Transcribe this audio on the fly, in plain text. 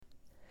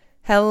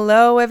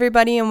Hello,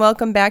 everybody, and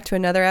welcome back to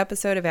another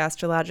episode of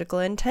Astrological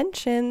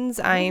Intentions.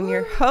 I am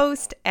your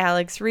host,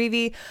 Alex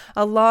Reevy,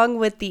 along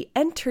with the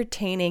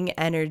entertaining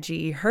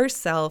energy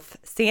herself,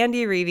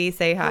 Sandy Reevy.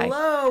 Say hi.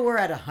 Hello, we're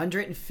at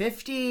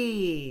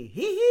 150.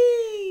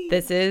 Hee.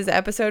 This is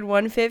episode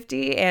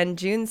 150 and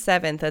June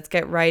 7th. Let's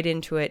get right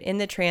into it. In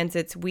the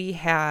transits, we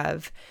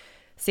have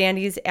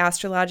Sandy's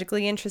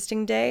astrologically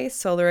interesting day,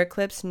 solar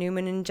eclipse, new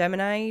moon in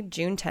Gemini,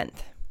 June 10th.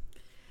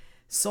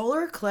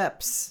 Solar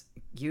eclipse.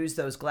 Use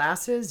those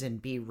glasses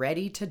and be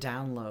ready to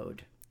download.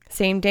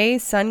 Same day,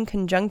 Sun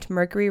conjunct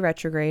Mercury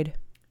retrograde.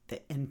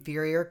 The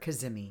inferior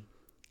Kazimi.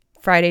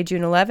 Friday,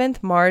 June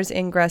 11th, Mars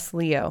ingress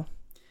Leo.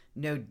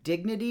 No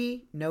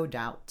dignity, no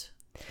doubt.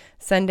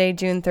 Sunday,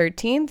 June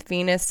 13th,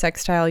 Venus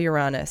sextile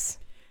Uranus.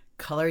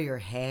 Color your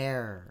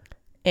hair.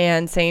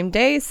 And same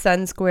day,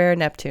 Sun square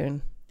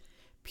Neptune.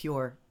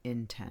 Pure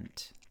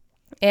intent.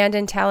 And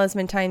in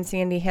Talisman time,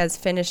 Sandy has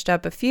finished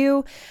up a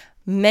few.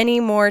 Many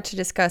more to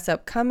discuss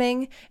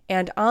upcoming.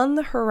 And on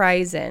the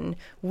horizon,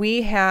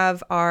 we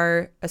have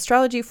our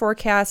astrology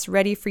forecast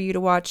ready for you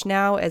to watch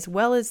now, as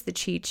well as the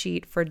cheat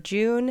sheet for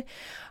June,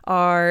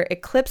 our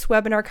Eclipse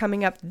webinar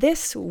coming up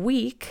this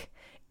week,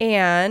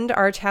 and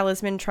our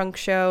Talisman trunk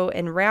show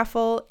and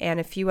raffle,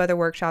 and a few other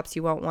workshops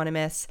you won't want to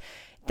miss.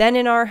 Then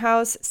in our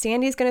house,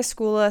 Sandy's going to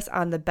school us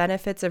on the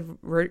benefits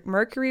of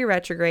Mercury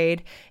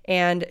retrograde,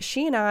 and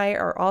she and I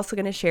are also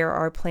going to share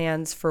our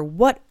plans for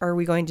what are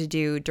we going to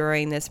do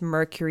during this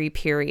Mercury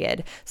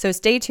period. So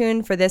stay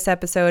tuned for this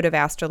episode of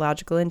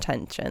Astrological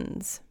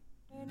Intentions.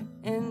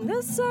 And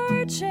the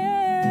search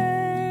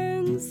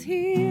ends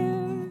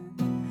here,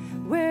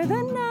 where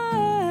the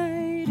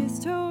night is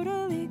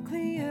totally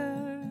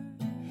clear,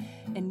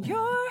 and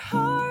your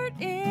heart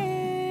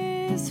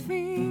is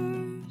fierce.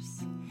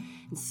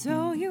 And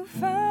so you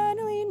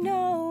finally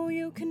know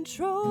you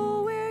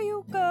control where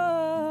you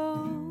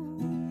go.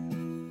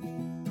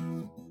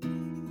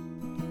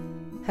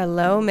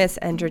 Hello, Miss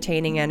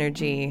Entertaining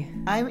Energy.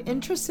 I'm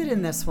interested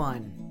in this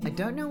one. I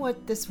don't know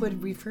what this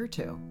would refer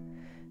to.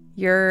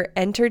 You're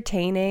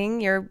entertaining.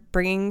 You're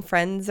bringing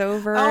friends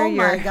over. Oh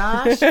my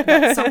gosh.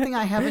 That's something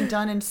I haven't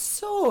done in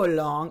so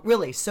long.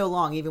 Really, so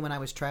long, even when I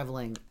was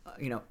traveling,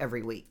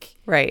 every week.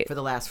 Right. For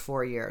the last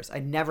 4 years. I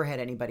never had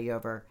anybody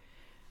over.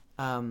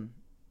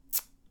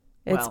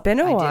 It's been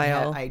a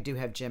while. I do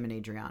have Jim and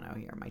Adriano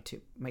here, my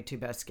two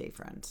best gay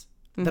friends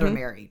that are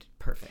married.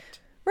 Perfect.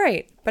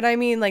 Right. But I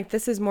mean,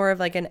 this is more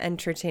of an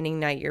entertaining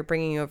night. You're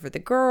bringing over the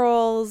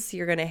girls.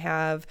 You're going to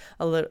have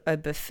a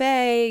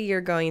buffet.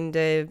 You're going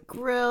to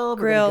grill.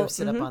 We're going to go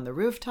sit up on the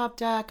rooftop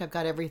deck. I've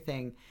got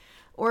everything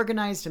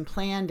organized and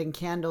planned, and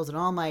candles, and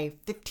all my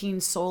 15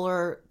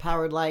 solar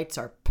powered lights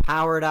are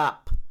powered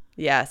up.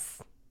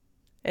 Yes.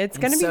 It's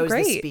going to be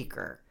great. The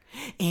speaker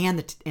and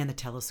the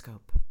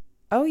telescope.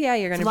 Oh, yeah,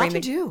 you're going to bring a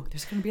lot to do.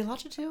 There's going to be a lot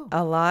to do.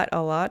 A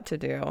lot to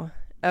do.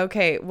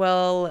 Okay,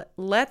 well,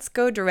 let's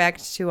go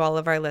direct to all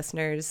of our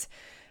listeners.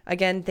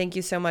 Again, thank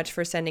you so much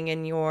for sending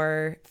in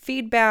your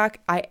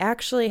feedback. I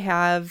actually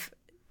have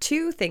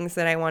 2 things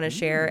that I want to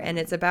share, and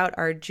it's about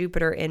our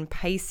Jupiter in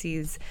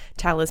Pisces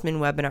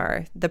Talisman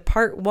webinar. The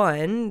part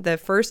 1, the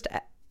first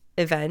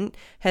event,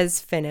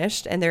 has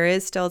finished, and there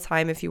is still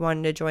time if you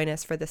wanted to join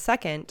us for the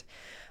second.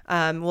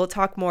 We'll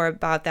talk more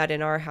about that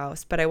in our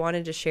house, but I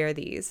wanted to share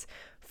these.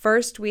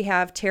 First, we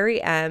have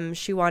Terry M.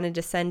 She wanted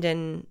to send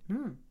in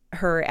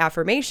her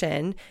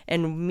affirmation.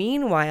 And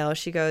meanwhile,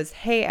 she goes,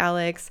 "Hey,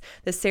 Alex,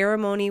 the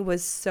ceremony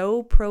was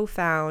so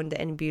profound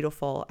and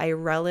beautiful. I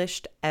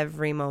relished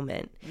every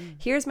moment.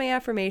 Here's my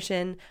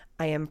affirmation.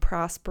 I am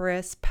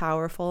prosperous,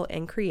 powerful,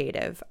 and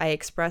creative. I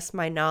express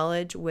my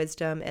knowledge,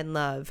 wisdom, and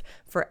love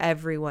for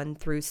everyone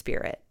through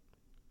spirit."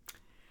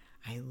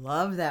 I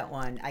love that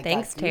one.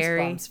 Thanks, got goosebumps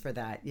Terry. For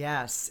that.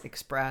 Yes,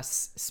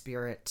 express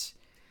spirit.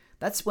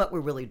 That's what we're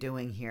really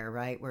doing here,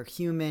 right? We're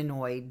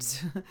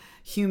humanoids,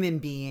 human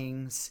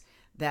beings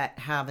that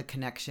have a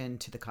connection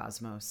to the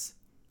cosmos.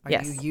 Are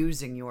you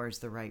using yours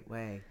the right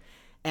way?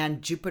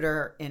 And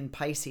Jupiter in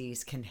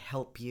Pisces can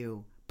help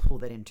you pull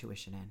that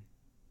intuition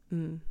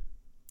in.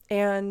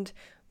 And,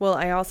 well,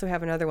 I also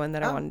have another one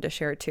that I wanted to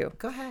share too.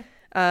 Go ahead.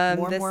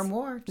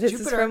 More. This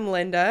Jupiter. is from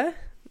Linda.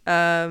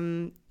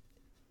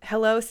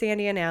 Hello,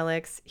 Sandy and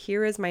Alex.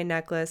 Here is my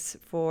necklace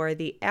for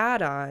the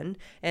add-on.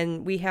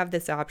 And we have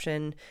this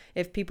option.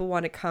 If people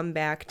want to come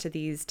back to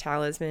these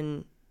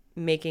talisman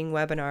making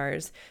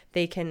webinars,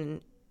 they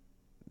can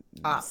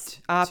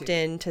opt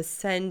in to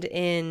send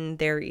in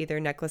their either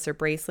necklace or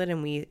bracelet,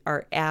 and we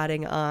are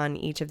adding on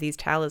each of these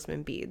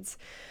talisman beads.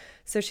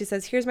 So she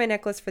says, here's my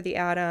necklace for the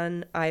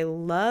add-on. I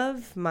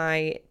love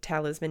my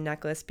talisman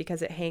necklace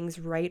because it hangs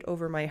right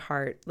over my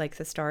heart like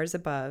the stars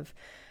above.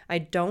 I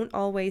don't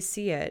always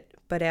see it,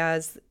 but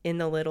as in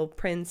The Little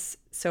Prince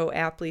so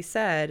aptly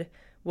said,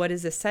 what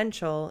is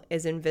essential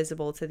is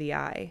invisible to the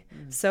eye.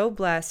 So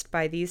blessed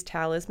by these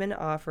talisman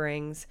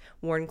offerings,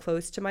 worn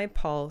close to my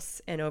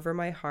pulse and over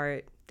my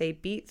heart, they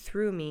beat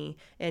through me,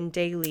 and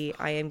daily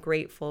I am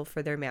grateful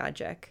for their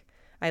magic.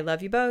 I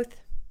love you both.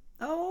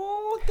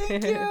 Oh,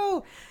 thank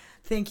you.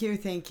 Thank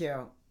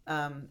you.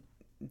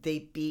 they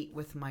beat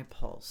with my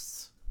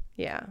pulse.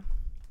 Yeah.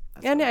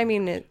 And I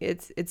mean,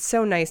 it's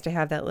so nice to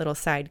have that little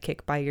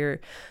sidekick by your,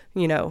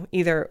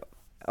 either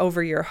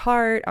over your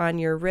heart, on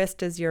your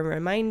wrist as your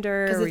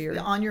reminder. Because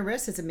on your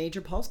wrist, it's a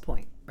major pulse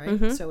point, right?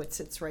 Mm-hmm. So it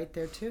sits right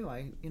there too.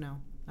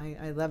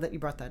 I love that you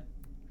brought that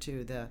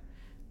to the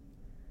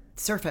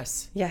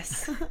surface.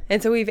 Yes.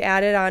 And so we've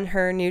added on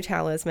her new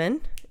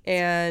talisman.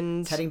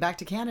 And it's heading back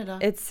to Canada.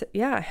 It's,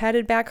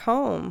 headed back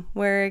home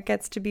where it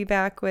gets to be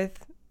back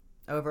with.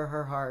 Over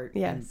her heart.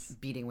 Yes.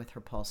 And beating with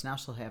her pulse. Now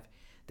she'll have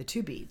the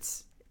 2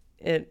 beats.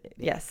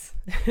 Yes.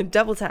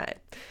 Double time.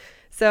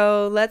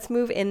 So let's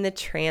move in the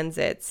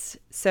transits.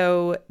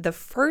 So the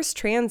first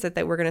transit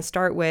that we're going to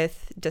start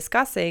with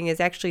discussing is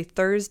actually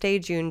Thursday,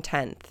 June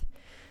 10th.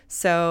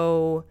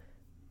 So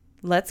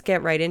let's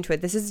get right into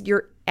it. This is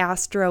your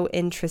astro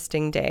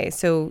interesting day.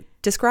 So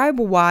describe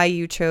how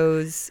you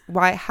choose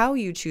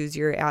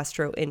your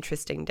astro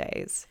interesting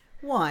days.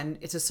 1,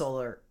 it's a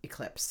solar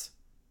eclipse.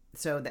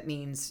 So that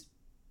means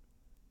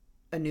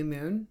a new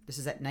moon. This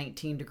is at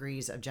 19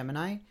 degrees of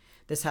Gemini.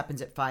 This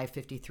happens at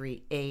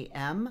 5:53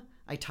 a.m.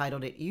 I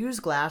titled it Use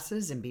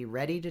Glasses and Be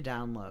Ready to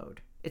Download.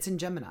 It's in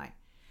Gemini.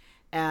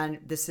 And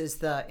this is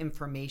the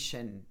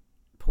information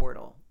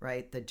portal,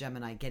 right? The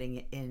Gemini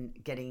gathering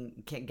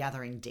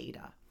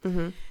data.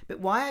 Mm-hmm. But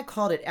why I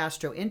called it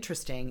astro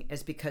interesting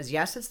is because,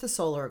 yes, it's the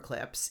solar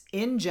eclipse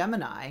in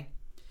Gemini,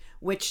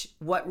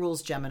 what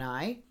rules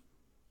Gemini?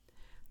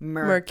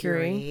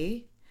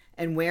 Mercury.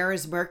 And where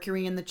is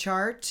Mercury in the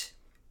chart?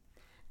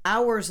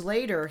 Hours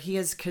later, he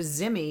is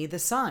Cazimi, the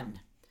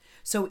sun.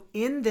 So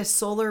in this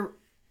solar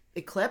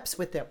eclipse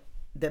with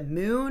the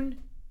moon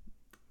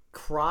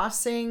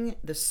crossing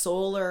the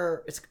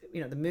solar,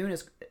 the moon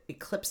is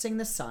eclipsing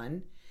the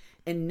sun,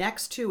 and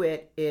next to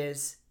it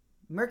is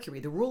Mercury,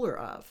 the ruler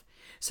of.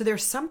 So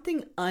there's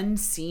something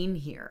unseen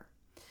here.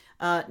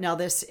 Now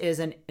this is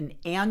an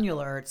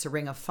annular, it's a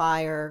ring of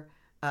fire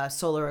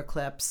solar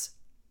eclipse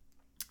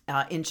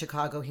in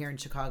Chicago. Here in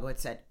Chicago,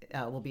 it's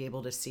we'll be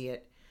able to see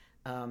it.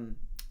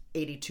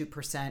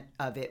 82%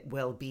 of it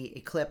will be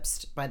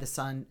eclipsed by the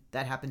sun.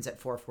 That happens at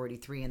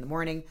 4:43 in the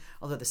morning,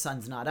 although the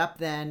sun's not up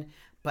then,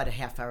 but a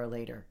half hour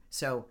later.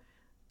 So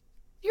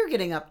you're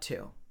getting up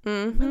too,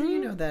 whether you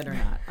know that or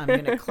not. I'm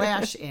going to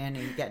clash in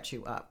and get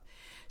you up.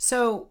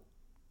 So,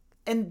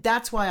 and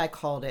that's why I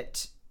called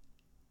it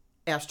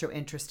astro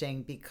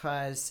interesting,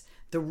 because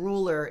the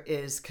ruler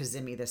is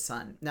Cazimi, the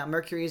sun. Now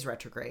Mercury is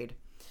retrograde.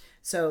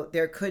 So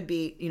there could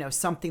be,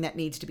 something that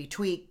needs to be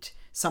tweaked,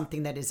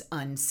 something that is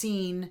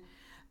unseen,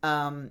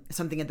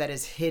 something that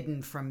is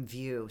hidden from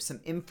view, some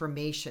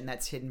information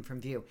that's hidden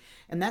from view.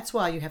 And that's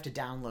why you have to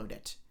download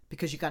it,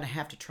 because you're going to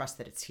have to trust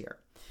that it's here.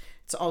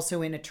 It's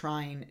also in a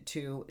trine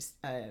to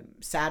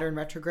Saturn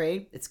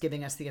retrograde. It's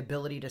giving us the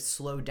ability to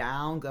slow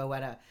down, go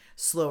at a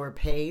slower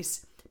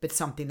pace, but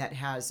something that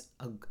has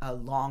a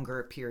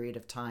longer period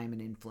of time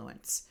and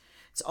influence.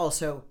 It's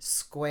also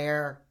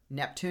square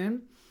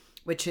Neptune,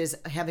 which is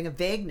having a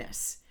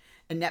vagueness.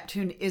 And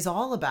Neptune is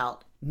all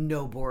about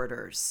no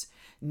borders,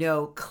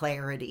 no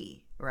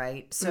clarity,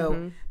 right?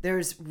 So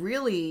there's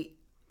really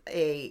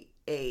an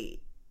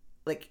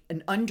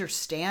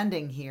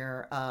understanding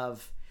here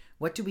of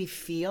what do we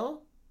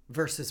feel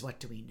versus what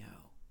do we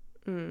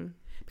know?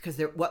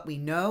 Because what we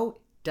know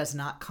does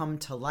not come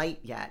to light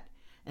yet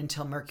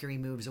until Mercury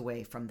moves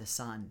away from the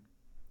sun.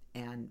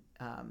 And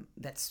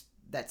that's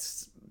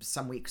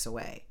some weeks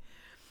away.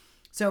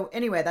 So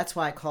anyway, that's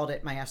why I called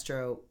it my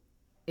astro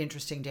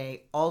interesting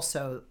day.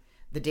 Also,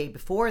 the day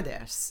before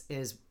this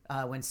is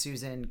when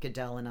Susan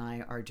Goodell and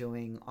I are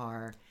doing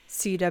our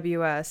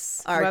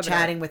CWS, our webinar.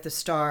 Chatting with the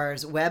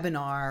Stars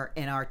webinar,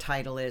 and our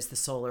title is The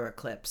Solar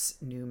Eclipse,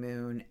 New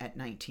Moon at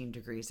 19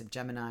 degrees of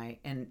Gemini.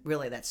 And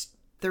really that's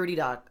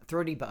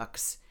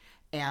 $30,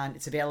 and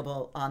it's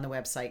available on the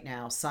website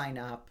now. Sign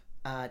up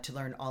to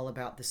learn all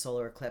about the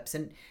solar eclipse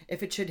and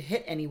if it should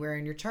hit anywhere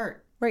in your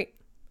chart. Right.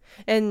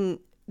 And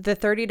the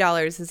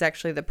 $30 is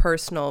actually the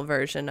personal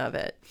version of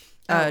it.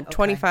 Okay.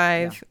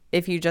 25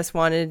 if you just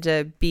wanted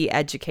to be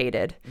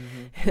educated,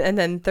 and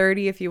then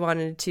 30 if you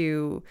wanted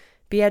to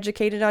be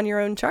educated on your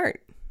own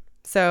chart.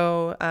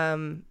 So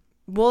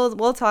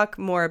we'll talk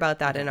more about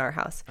that in our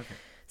house. Okay.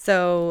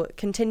 So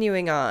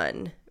continuing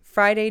on,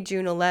 Friday,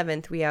 June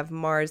 11th, we have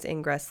Mars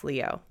ingress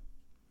Leo.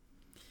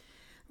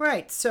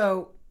 Right.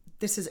 So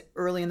this is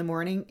early in the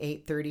morning,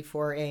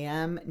 8:34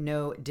 a.m.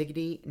 No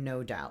diggity,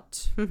 no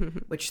doubt.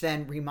 Which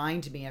then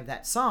reminded me of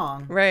that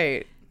song.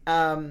 Right.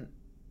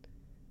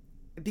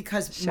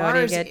 Because Shawty,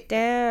 Mars, get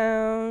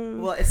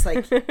down. Well, it's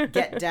like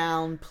get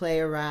down, play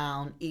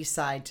around, east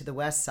side to the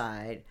west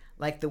side.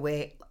 I like the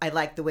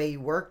way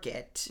you work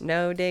it.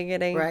 No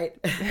diggity. Right.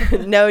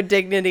 No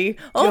dignity.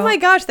 Oh my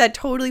gosh, that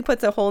totally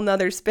puts a whole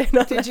nother spin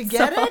on Did you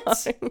get it?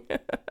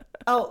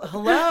 Oh,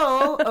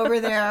 hello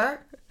over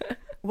there.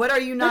 What are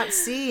you not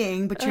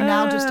seeing, but you're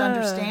now just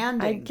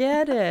understanding? I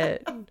get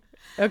it.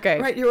 Okay.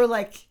 Right. You were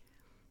like,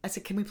 I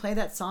said, can we play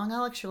that song,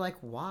 Alex? You're like,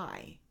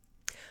 why?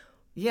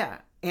 Yeah.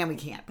 And we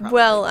can't. Probably,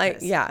 well,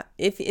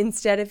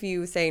 if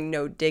you say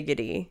no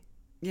diggity,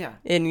 Yeah.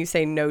 and you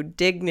say no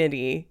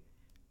dignity,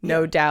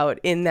 no doubt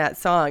in that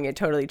song, it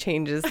totally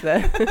changes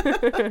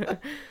the.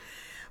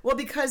 Well,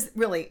 because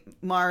really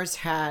Mars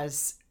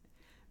has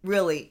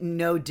really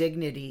no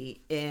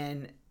dignity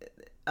in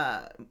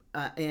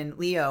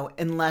Leo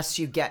unless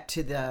you get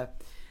to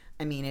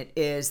it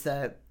is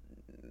the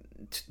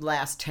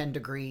last 10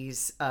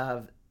 degrees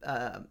of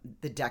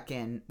the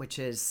Decan, which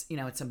is,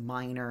 it's a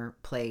minor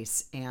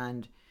place.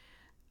 And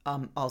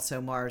also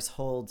Mars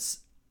holds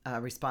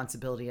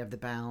responsibility of the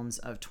bounds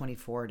of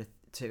 24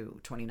 to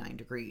 29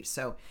 degrees.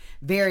 So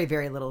very,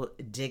 very little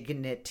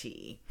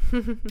dignity.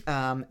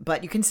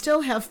 But you can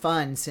still have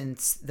fun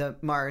since the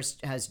Mars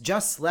has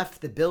just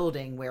left the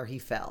building where he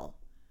fell,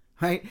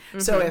 right?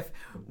 So if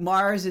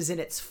Mars is in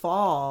its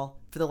fall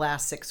for the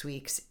last 6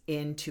 weeks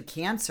into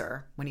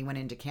Cancer, when he went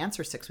into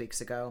Cancer 6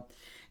 weeks ago,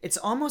 it's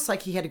almost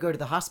like he had to go to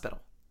the hospital,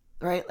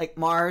 right? Like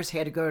Mars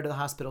had to go to the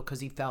hospital because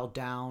he fell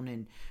down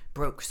and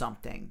broke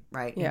something,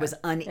 right? Yeah. He was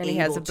And he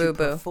has unable a to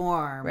boo-boo.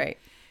 perform Right.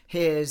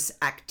 his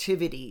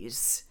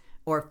activities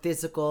or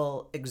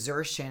physical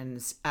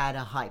exertions at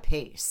a high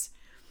pace.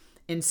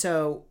 And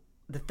so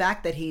the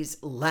fact that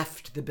he's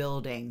left the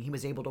building, he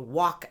was able to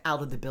walk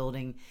out of the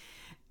building,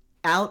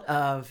 out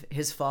of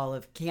his fall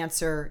of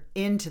Cancer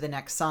into the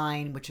next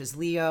sign, which is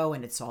Leo,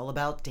 and it's all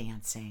about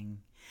dancing,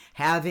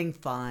 having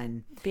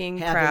fun, Being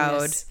having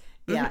proud.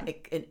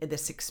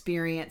 this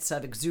experience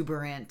of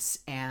exuberance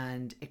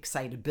and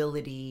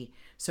excitability.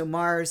 So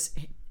Mars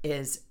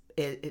is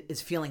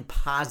feeling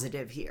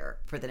positive here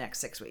for the next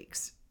 6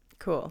 weeks.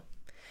 Cool.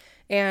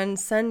 And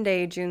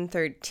Sunday, June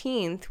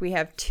 13th, we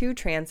have 2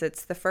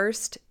 transits. The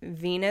first,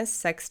 Venus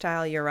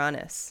sextile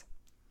Uranus.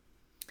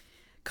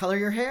 Color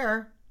your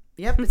hair.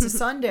 Yep, it's a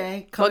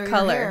Sunday. What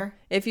color? Your hair.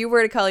 If you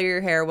were to color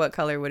your hair, what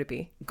color would it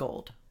be?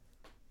 Gold.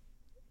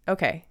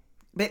 Okay.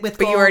 But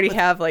you already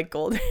have like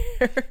gold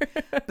hair.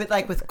 But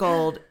like with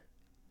gold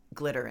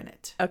glitter in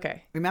it.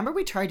 Okay. Remember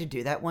we tried to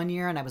do that one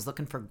year and I was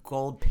looking for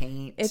gold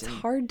paint. It's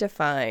hard to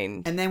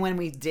find. And then when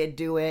we did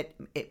do it,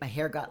 my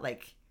hair got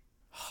like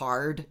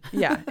hard.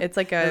 Yeah, it's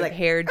like a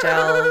hair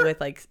gel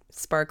with like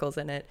sparkles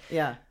in it.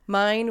 Yeah.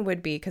 Mine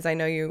would be, because I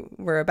know you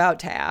were about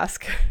to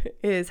ask,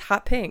 is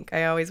hot pink.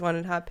 I always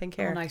wanted hot pink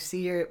hair. And I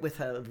see it with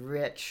a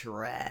rich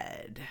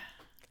red.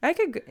 I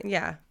could,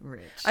 yeah.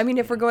 Rich. I mean,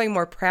 if we're going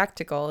more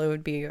practical, it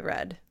would be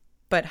red.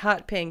 But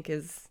hot pink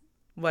is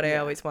what I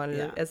always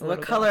wanted as a little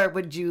What color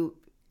would you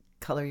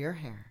color your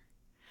hair?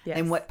 Yes.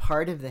 And what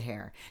part of the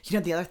hair?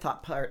 The other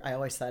part I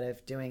always thought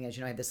of doing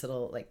is, I have this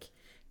little like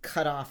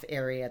cut off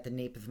area at the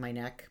nape of my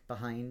neck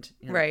behind.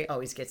 Right. It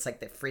always gets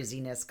like the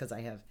frizziness because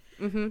I have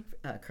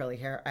curly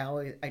hair. I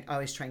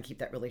always try and keep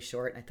that really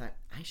short. And I thought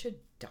I should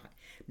dye.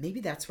 Maybe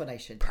that's what I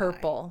should dye.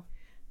 Purple.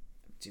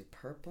 Do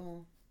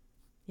purple.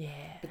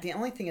 Yeah. But the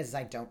only thing is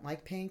I don't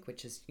like pink,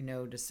 which is,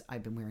 just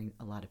I've been wearing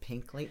a lot of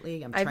pink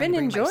lately. I've been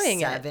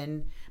enjoying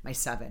my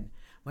 7.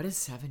 What does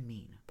 7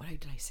 mean? What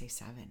did I say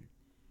 7?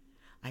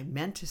 I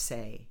meant to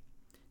say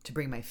to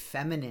bring my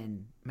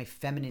feminine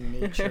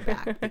nature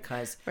back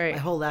because right. my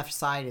whole left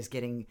side is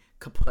getting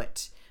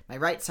kaput. My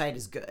right side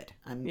is good.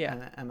 I'm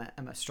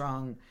a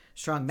strong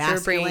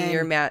masculine. So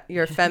you're bringing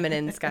your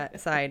feminine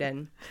side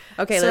in.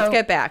 Okay, let's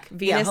get back.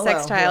 Venus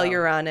sextile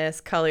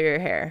Uranus, color your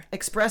hair.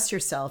 Express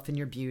yourself and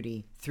your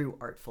beauty through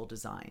artful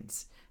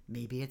designs.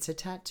 Maybe it's a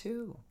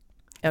tattoo.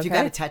 If Okay. you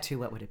got a tattoo,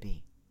 what would it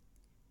be?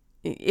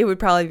 It would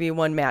probably be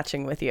one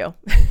matching with you.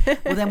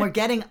 Well, then we're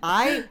getting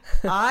eye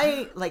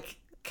like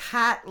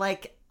cat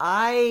like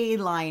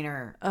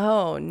eyeliner.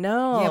 Oh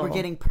no! Yeah, we're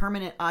getting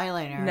permanent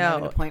eyeliner. No.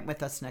 Having an appointment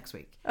with us next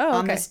week. Oh, okay.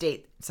 On this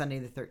date, Sunday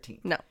the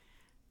 13th. No.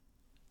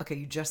 Okay,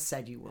 you just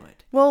said you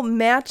would. Well,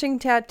 matching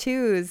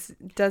tattoos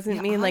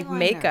doesn't mean like eyeliner.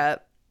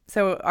 makeup.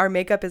 So our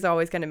makeup is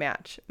always going to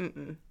match.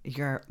 Mm-mm.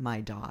 You're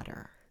my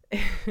daughter.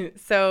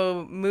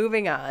 So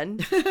moving on,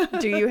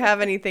 do you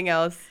have anything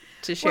else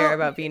to share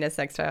about Venus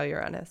sextile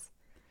Uranus?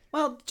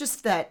 Well,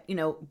 just that,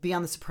 be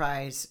on the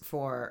surprise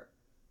for,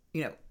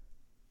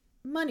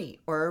 money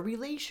or a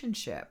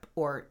relationship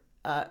or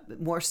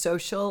more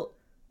social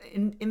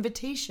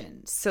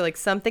invitations. So like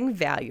something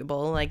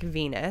valuable like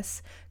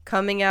Venus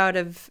coming out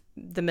of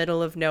the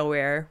middle of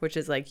nowhere, which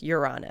is like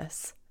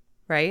Uranus,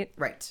 right?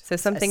 Right. So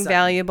something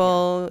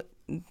valuable,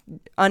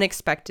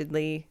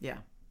 unexpectedly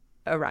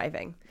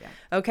arriving. Yeah.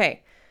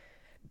 Okay.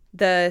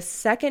 The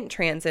second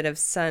transit of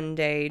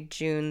Sunday,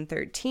 June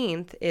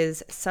 13th,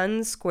 is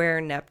Sun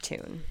square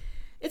Neptune.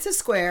 It's a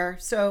square,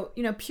 so,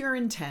 pure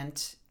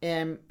intent.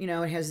 And,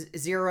 it has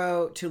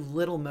 0 to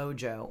little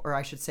mojo, or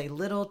I should say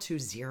little to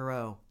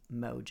 0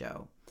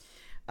 mojo.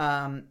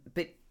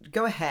 But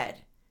go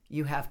ahead.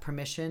 You have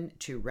permission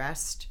to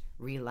rest,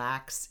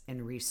 relax,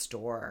 and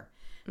restore.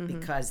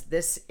 Because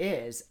this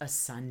is a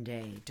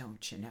Sunday,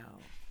 don't you know?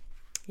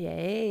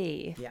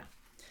 Yay. Yeah.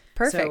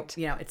 Perfect.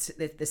 So,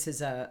 this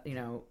is a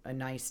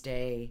nice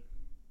day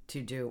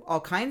to do all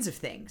kinds of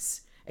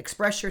things.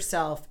 Express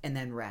yourself and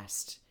then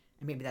rest.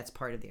 And maybe that's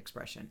part of the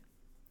expression.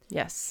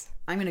 Yes.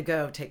 I'm going to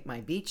go take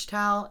my beach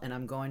towel and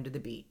I'm going to the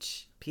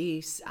beach.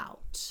 Peace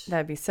out.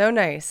 That'd be so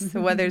nice.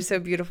 The weather's so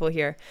beautiful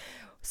here.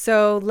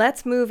 So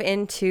let's move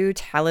into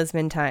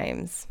talisman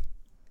times.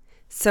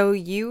 So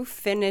you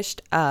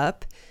finished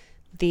up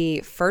the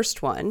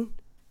first one,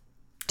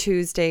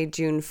 Tuesday,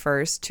 June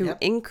 1st, to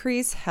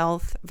increase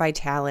health,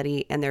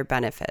 vitality, and their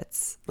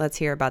benefits. Let's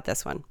hear about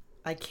this one.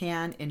 I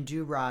can and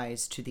do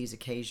rise to these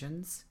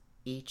occasions,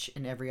 each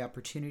and every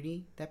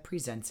opportunity that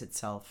presents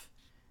itself,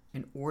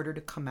 in order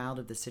to come out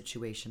of the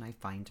situation I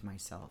find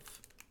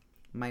myself.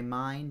 My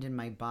mind and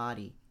my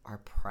body are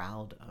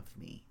proud of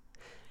me.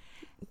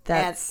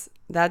 That's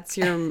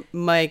your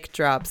mic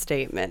drop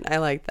statement. I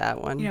like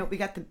that one. You know, we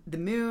got the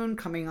moon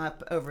coming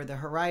up over the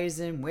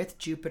horizon with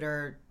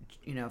Jupiter.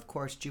 You know, of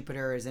course,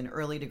 Jupiter is in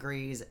early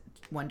degrees,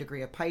 1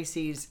 degree of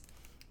Pisces.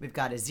 We've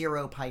got a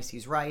 0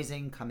 Pisces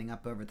rising coming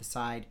up over the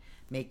side,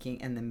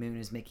 and the moon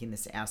is making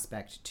this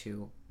aspect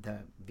to the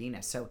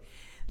Venus. So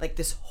like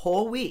this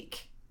whole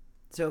week,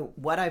 so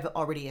what I've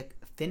already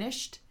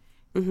finished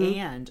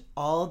and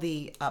all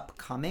the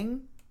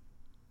upcoming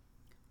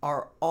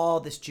are all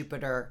this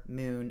Jupiter,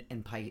 moon,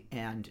 and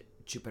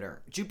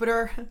Jupiter,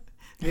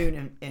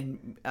 moon,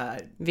 and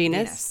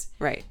Venus.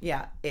 Right.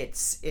 Yeah,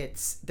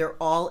 they're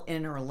all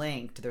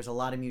interlinked. There's a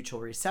lot of mutual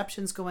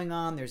receptions going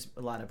on. There's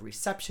a lot of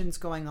receptions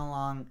going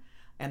along,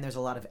 and there's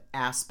a lot of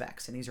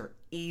aspects, and these are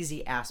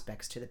easy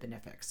aspects to the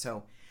benefics.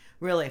 So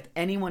really, if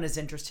anyone is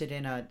interested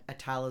in a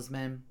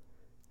talisman,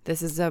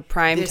 this is a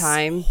prime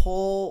time. This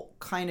whole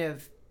kind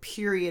of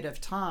period of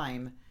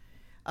time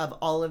of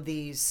all of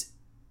these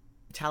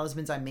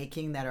talismans I'm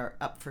making that are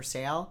up for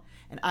sale.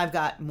 And I've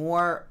got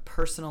more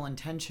personal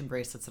intention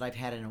bracelets that I've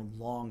had in a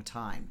long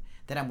time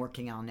that I'm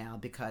working on now,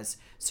 because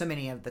so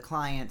many of the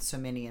clients, so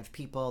many of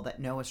people that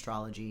know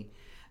astrology,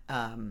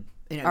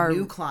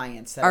 new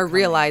clients that are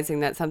realizing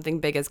that something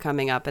big is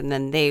coming up, and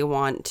then they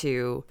want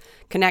to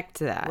connect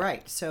to that.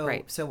 Right.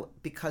 So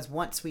because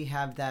once we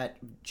have that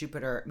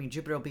Jupiter,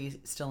 Jupiter will be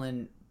still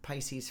in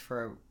Pisces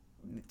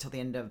till the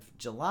end of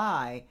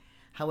July.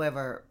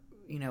 However,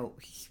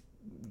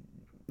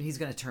 he's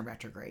going to turn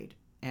retrograde,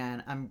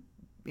 and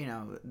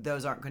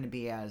those aren't going to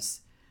be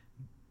as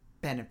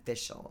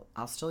beneficial.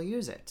 I'll still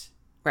use it.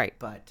 Right.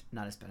 But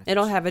not as beneficial.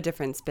 It'll have a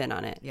different spin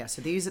on it. Yeah,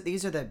 so these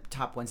are the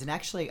top ones. And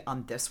actually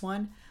on this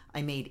one,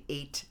 I made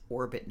 8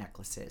 orbit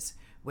necklaces,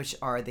 which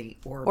are the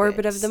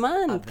orbit of the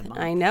month.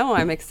 I know.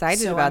 I'm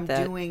excited about that.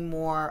 So I'm doing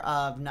more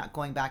of not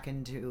going back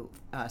into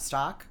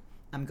stock.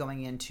 I'm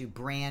going into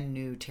brand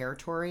new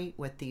territory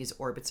with these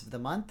orbits of the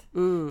month,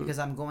 because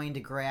I'm going to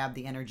grab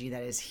the energy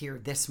that is here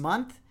this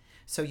month.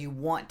 So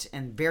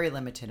and very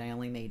limited. I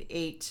only made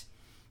 8.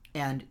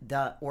 And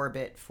the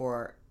orbit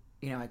for,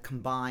 I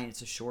combine,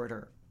 it's a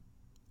shorter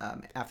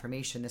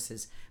affirmation. This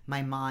is,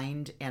 my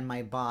mind and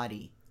my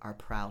body are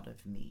proud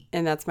of me.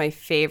 And that's my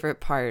favorite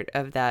part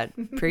of that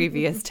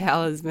previous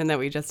talisman that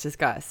we just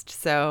discussed.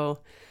 So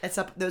it's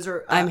up. Those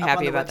are I'm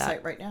happy up on about the website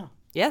that right now.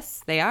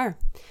 Yes, they are.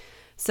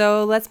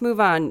 So let's move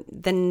on.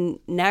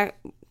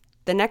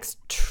 The next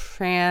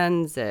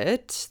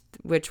transit,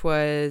 which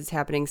was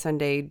happening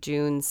Sunday,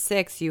 June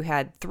 6th, you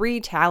had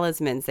 3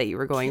 talismans that you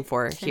were going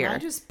for here. Can I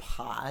just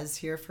pause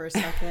here for a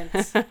second?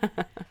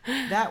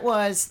 That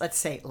was, let's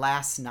say,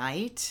 last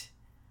night.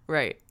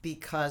 Right.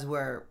 Because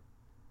we're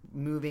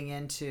moving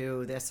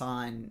into this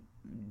on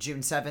June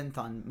 7th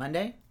on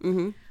Monday.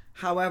 Mm-hmm.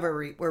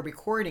 However, we're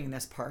recording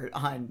this part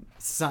on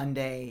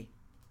Sunday,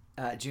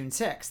 June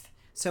 6th.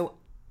 So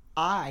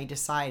I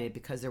decided,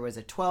 because there was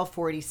a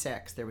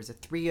 12:46, there was a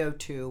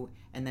 3:02,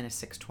 and then a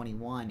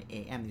 6:21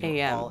 a.m.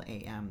 These were all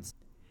a.m.s.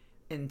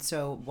 And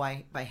so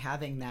by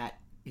having that,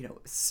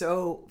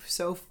 so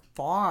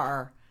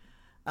far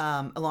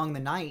along the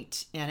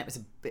night, and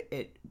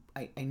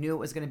I knew it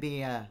was going to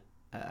be a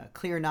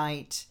clear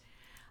night.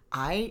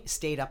 I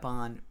stayed up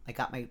I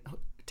got my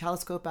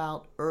telescope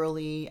out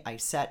early. I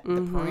set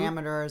the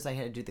parameters. I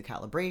had to do the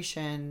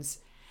calibrations,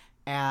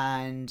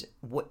 and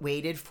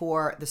waited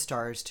for the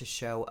stars to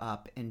show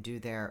up and do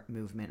their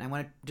movement. I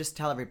want to just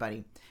tell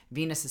everybody,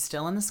 Venus is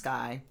still in the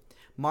sky.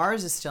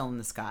 Mars is still in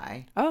the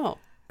sky. Oh,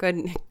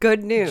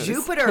 good news.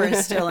 Jupiter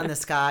is still in the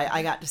sky.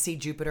 I got to see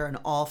Jupiter, and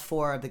all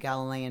 4 of the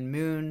Galilean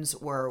moons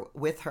were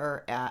with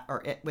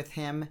with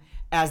him,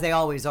 as they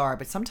always are.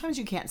 But sometimes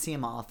you can't see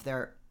them all if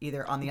they're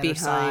either on the other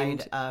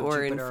side of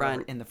or Jupiter in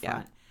front. Or in the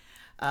front.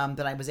 Yeah.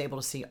 That I was able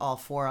to see all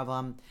 4 of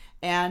them.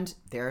 And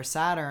there's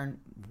Saturn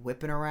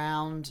whipping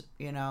around,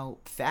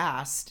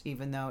 fast,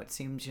 even though it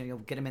seems, you'll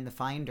get him in the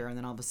finder. And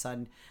then all of a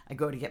sudden I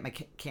go to get my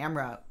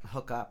camera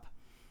hookup,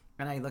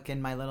 and I look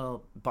in my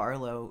little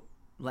Barlow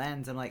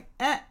lens. I'm like,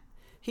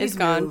 he's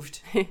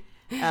moved.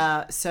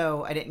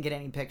 So I didn't get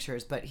any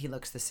pictures, but he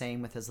looks the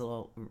same with his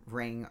little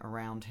ring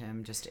around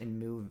him, just in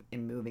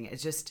moving.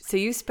 It's just. So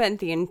you spent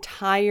the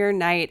entire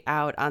night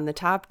out on the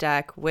top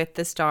deck with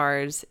the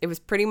stars. It was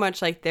pretty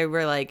much like there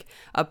were like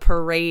a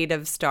parade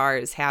of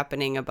stars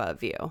happening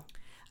above you.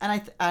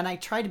 And I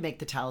tried to make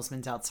the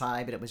talismans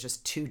outside, but it was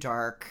just too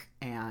dark.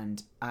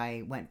 And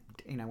I went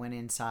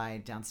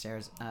inside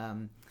downstairs,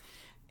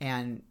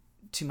 and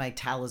to my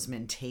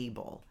talisman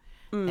table.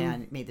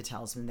 and made the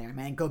talisman there. And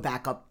then go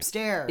back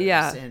upstairs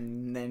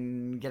and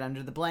then get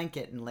under the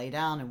blanket and lay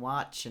down and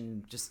watch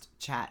and just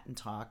chat and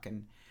talk.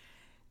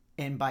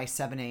 And by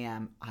 7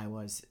 a.m., I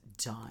was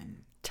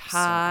done.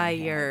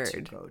 Tired. So I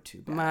had to go to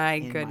bed. My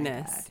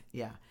goodness. My bed.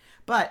 Yeah.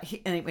 But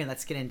anyway,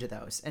 let's get into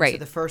those. And so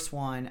the first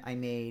one I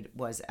made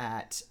was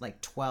at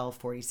like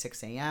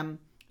 12:46 a.m.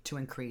 to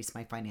increase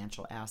my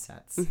financial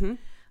assets.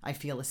 I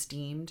feel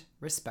esteemed,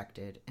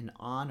 respected, and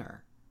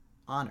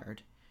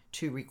honored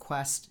to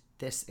request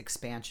this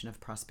expansion of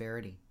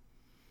prosperity.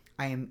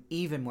 I am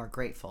even more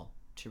grateful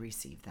to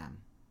receive them.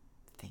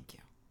 Thank you.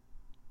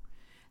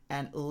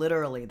 And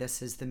literally,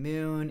 this is the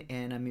moon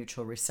in a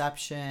mutual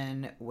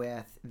reception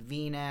with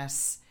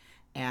Venus,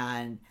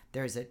 and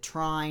there's a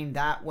trine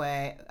that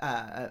way,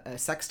 a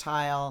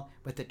sextile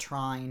with a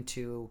trine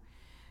to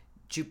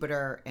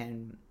Jupiter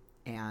and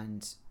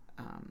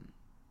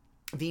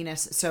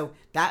Venus. So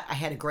that I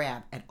had to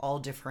grab at all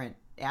different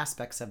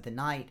aspects of the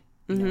night,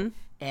 you know,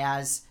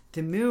 as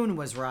the moon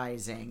was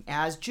rising,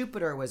 as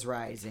Jupiter was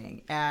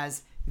rising,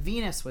 as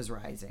Venus was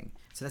rising.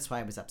 So that's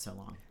why I was up so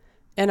long.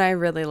 And I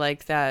really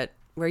like that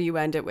where you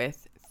end it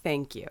with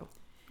thank you.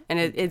 And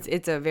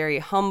it's a very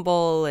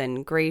humble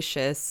and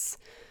gracious,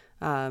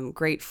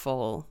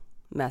 grateful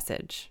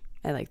message.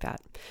 I like that.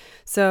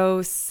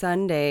 So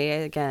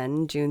Sunday,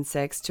 again, June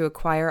 6th, to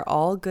acquire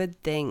all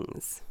good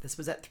things. This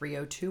was at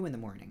 3:02 in the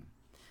morning.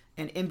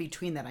 And in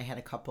between that, I had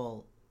a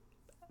couple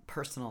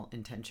personal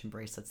intention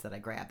bracelets that I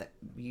grabbed that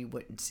you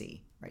wouldn't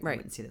see, right? You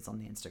wouldn't see this on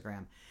the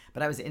Instagram.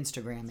 But I was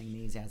Instagramming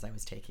these as I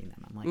was taking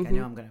them. I'm like, I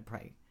know I'm going to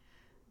pray.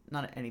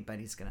 I'm not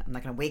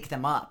going to wake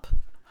them up.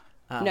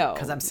 No.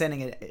 Because I'm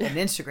sending an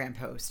Instagram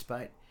post.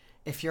 But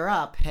if you're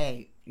up,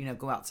 hey,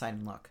 go outside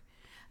and look.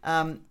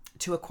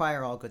 To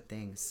acquire all good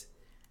things.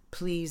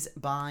 Please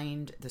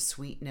bind the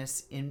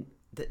sweetness in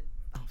the...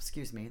 Oh,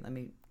 excuse me. Let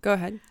me... Go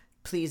ahead.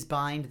 Please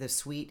bind the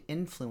sweet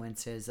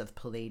influences of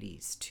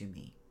Pleiades to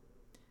me.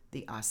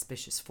 The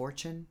auspicious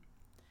fortune,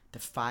 the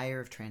fire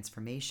of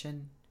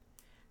transformation,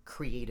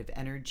 creative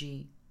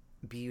energy,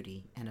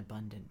 beauty, and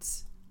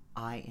abundance.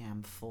 I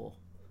am full.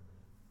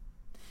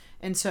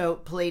 And so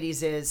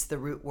Pleiades is, the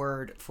root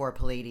word for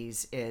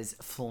Pleiades is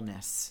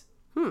fullness.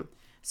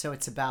 So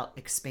it's about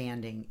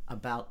expanding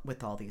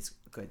with all these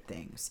good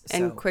things.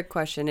 And quick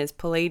question, is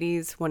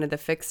Pleiades one of the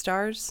fixed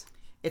stars?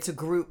 It's a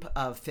group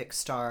of fixed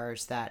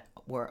stars that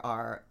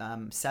are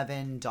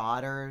 7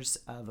 daughters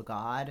of a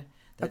god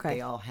that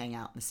they all hang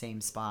out in the same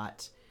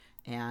spot.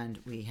 And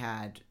we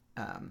had...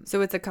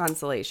 so it's a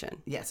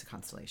constellation? Yes, a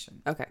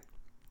constellation. Okay.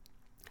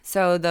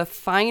 So the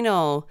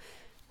final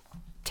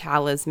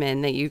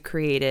talisman that you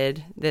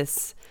created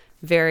this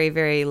very,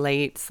 very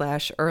late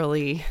 /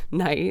 early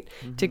night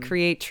to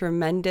create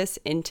tremendous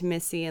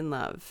intimacy and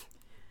love.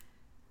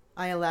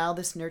 I allow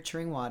this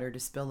nurturing water to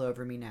spill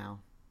over me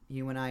now.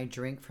 You and I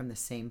drink from the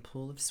same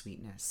pool of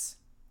sweetness.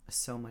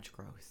 So much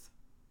growth.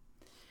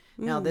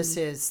 Now this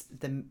is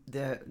the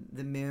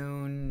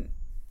moon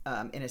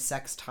in a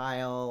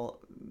sextile,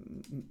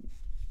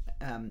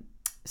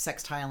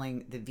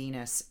 sextiling the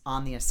Venus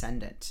on the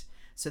ascendant.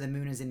 So the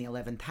moon is in the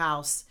 11th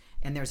house,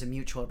 and there's a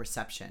mutual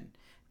reception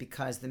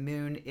because the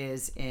moon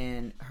is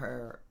in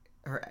her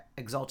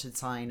exalted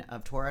sign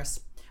of Taurus,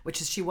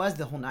 which is she was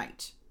the whole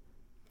night.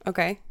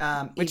 Okay.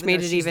 Which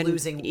made it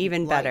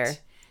even better.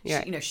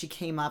 Yeah. She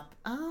came up.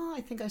 Oh,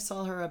 I think I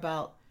saw her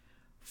about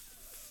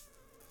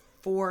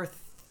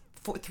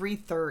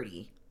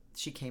 3:30.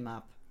 She came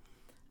up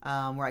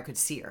where I could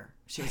see her.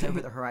 She was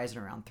over the horizon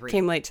around 3.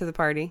 Came late to the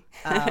party.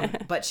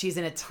 But she's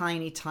in a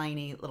tiny,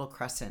 tiny little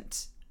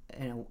crescent,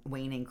 in a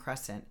waning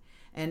crescent.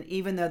 And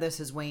even though this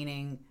is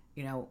waning,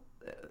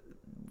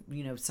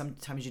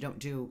 sometimes you don't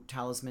do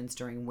talismans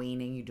during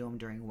waning. You do them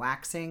during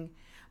waxing.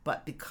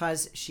 But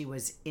because she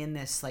was in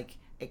this like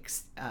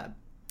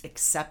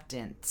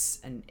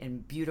acceptance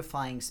and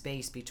beautifying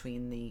space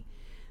between the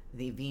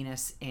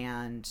Venus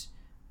and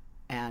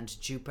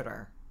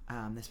Jupiter,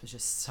 this was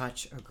just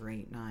such a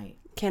great night.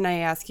 Can I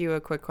ask you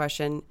a quick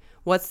question?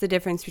 What's the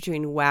difference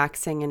between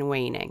waxing and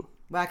waning?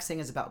 Waxing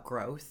is about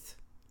growth.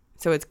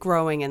 So it's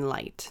growing in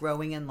light.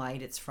 Growing in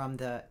light. It's from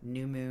the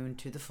new moon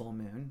to the full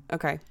moon.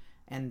 Okay.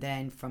 And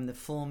then from the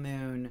full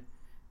moon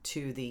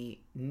to the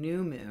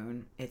new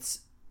moon,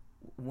 it's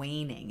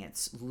waning.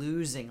 It's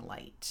losing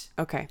light.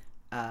 Okay.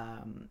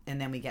 And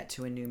then we get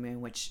to a new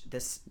moon, which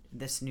this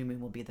new moon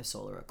will be the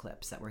solar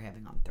eclipse that we're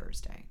having on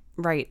Thursday.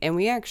 Right. And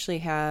we actually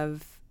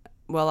have,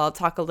 well, I'll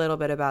talk a little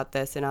bit about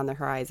this and on the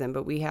horizon,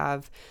 but we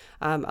have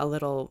a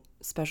little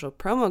special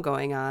promo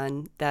going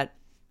on that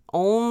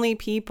only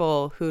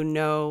people who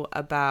know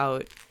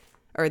about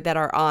or that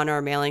are on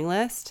our mailing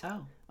list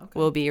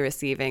will be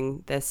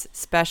receiving this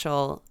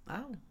special.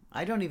 Oh,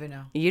 I don't even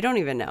know. You don't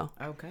even know.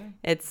 Okay.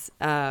 It's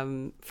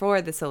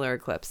for the solar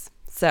eclipse.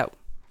 So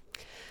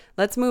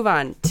let's move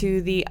on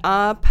to the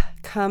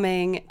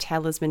upcoming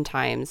talisman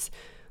times.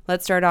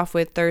 Let's start off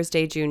with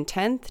Thursday, June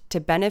 10th,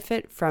 to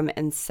benefit from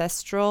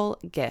ancestral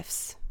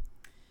gifts.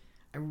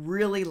 I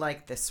really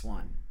like this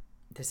one.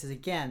 This is,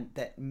 again,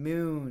 that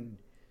moon.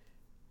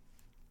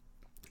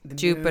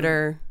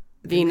 Jupiter.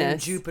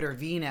 Venus, Jupiter,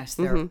 Venus,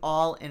 they're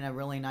all in a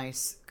really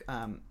nice,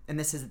 and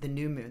this is the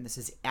new moon. This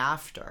is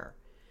after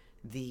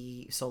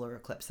the solar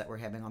eclipse that we're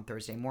having on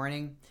Thursday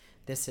morning.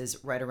 This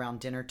is right around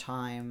dinner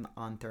time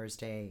on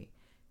Thursday,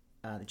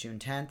 June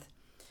 10th,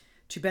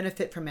 to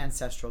benefit from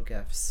ancestral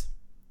gifts.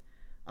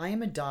 I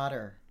am a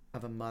daughter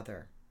of a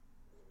mother,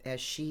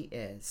 as she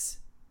is,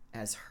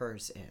 as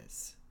hers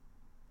is.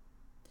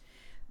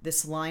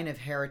 This line of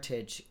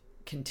heritage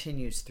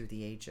continues through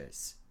the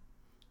ages.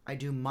 I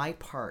do my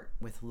part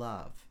with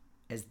love,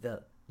 as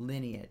the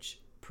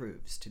lineage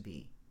proves to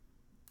be.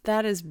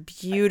 That is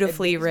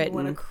beautifully written.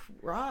 I want to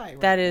cry right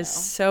That is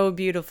now. so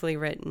beautifully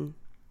written.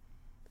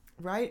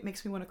 Right? It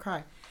makes me want to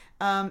cry.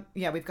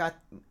 Yeah, we've got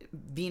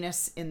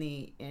Venus in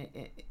the...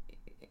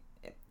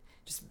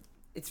 just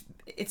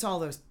it's all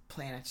those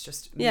planets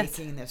just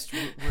making this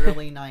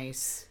really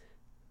nice...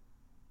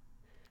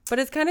 But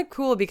it's kind of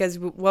cool because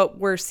what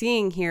we're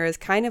seeing here is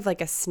kind of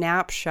like a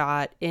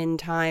snapshot in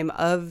time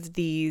of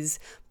these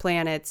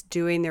planets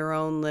doing their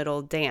own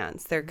little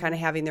dance. They're kind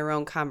of having their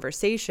own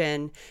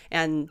conversation,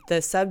 and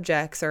the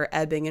subjects are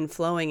ebbing and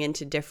flowing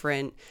into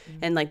different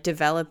and like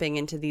developing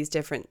into these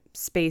different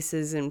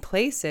spaces and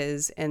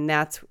places. And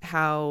that's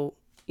how,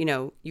 you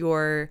know,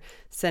 you're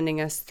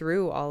sending us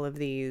through all of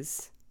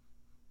these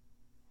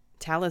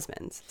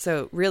talismans.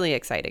 So really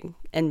exciting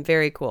and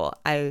very cool.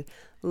 I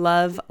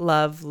love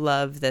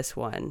this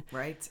one.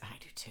 Right? I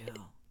do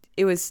too.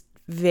 It was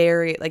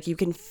very, like, you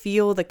can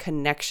feel the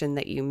connection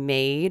that you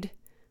made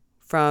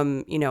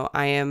from, you know,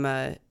 I am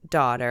a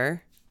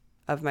daughter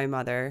of my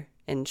mother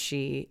and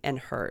she and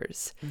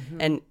hers.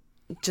 And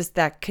just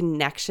that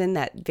connection,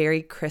 that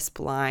very crisp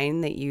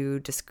line that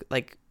you just,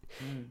 like,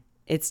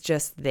 it's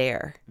just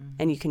there.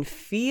 And you can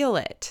feel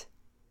it.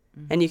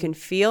 And you can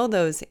feel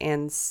those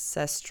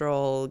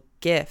ancestral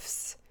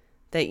gifts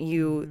that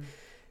you...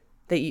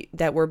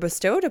 that were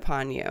bestowed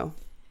upon you.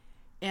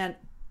 And,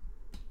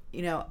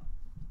 you know,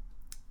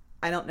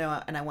 I don't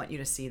know, and I want you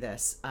to see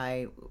this.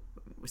 I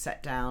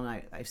sat down,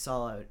 I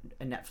saw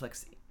a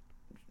Netflix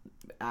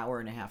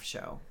hour-and-a-half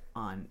show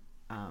on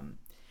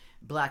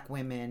Black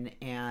women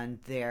and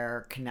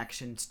their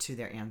connections to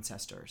their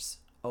ancestors.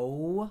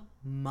 Oh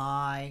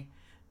my!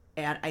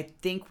 And I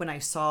think when I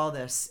saw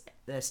this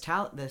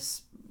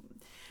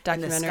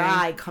documentary in the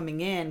sky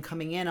coming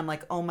in, I'm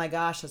like, oh my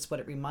gosh, that's what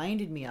it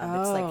reminded me of.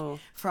 It's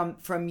like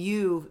from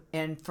you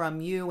and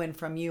from you and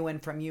from you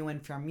and from you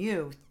and from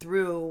you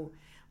through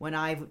when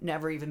I've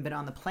never even been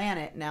on the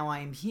planet. Now I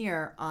am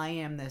here. I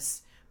am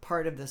this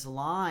part of this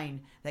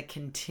line that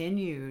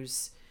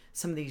continues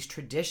some of these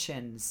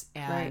traditions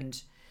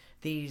and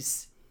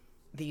these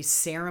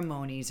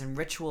ceremonies and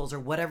rituals, or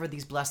whatever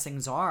these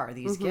blessings are,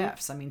 these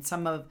gifts. I mean,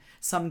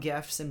 some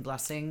gifts and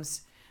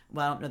blessings,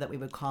 well, I don't know that we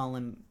would call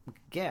them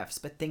gifts,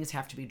 but things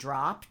have to be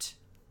dropped,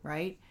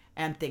 right?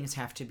 And things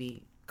have to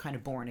be kind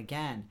of born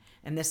again.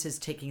 And this is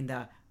taking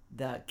the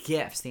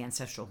gifts, the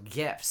ancestral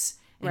gifts,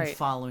 and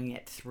following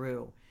it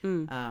through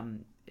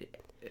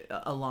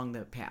along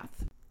the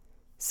path.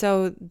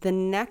 So the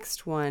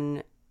next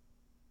one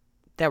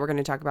that we're going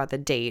to talk about, the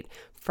date,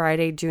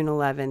 Friday, June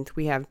 11th,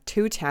 we have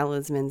 2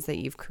 talismans that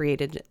you've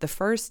created. The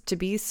first, to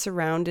be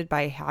surrounded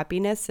by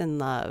happiness and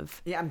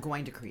love. Yeah, I'm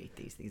going to create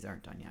these. These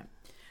aren't done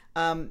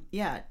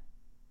yet.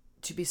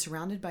 To be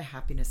surrounded by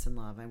happiness and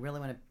love. I really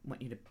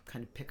want you to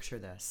kind of picture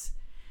this,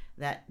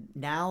 that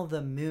now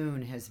the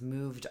moon has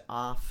moved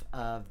off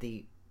of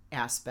the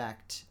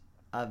aspect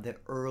of the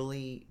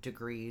early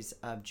degrees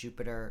of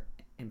Jupiter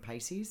in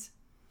Pisces.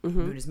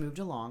 Moon has moved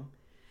along.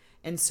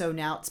 And so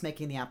now it's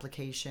making the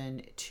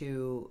application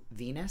to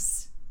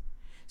Venus.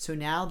 So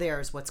now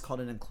there's what's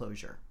called an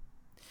enclosure.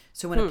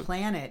 So when a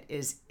planet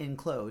is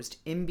enclosed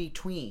in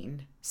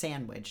between,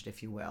 sandwiched,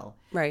 if you will,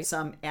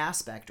 some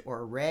aspect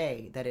or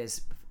ray that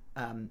is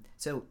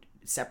so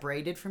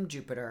separated from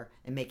Jupiter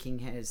and making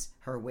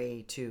her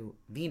way to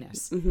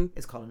Venus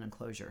is called an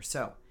enclosure.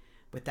 So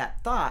with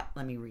that thought,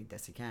 let me read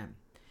this again.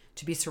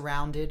 To be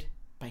surrounded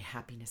by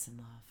happiness and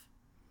love.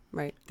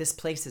 Right. This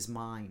place is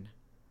mine.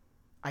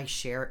 I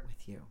share it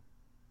with you.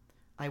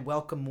 I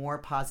welcome more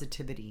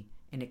positivity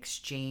in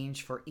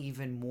exchange for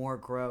even more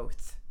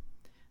growth.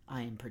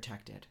 I am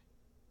protected.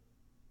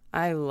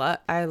 I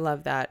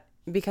love that,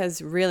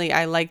 because really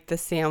I like the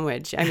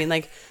sandwich. I mean,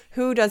 like,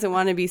 who doesn't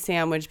want to be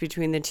sandwiched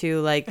between the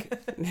two,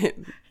 like,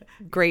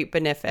 great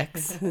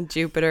benefics,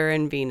 Jupiter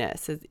and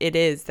Venus? It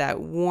is that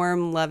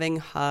warm, loving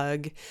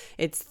hug.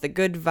 It's the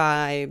good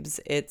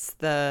vibes. It's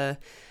the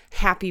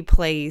happy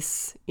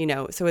place, you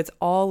know, so it's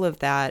all of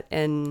that.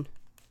 And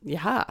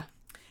yeah.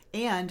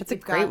 And that's a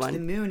great one. The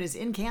moon is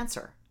in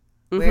Cancer.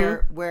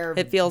 Where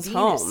it feels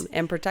Venus, home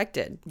and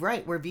protected.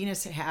 Right, where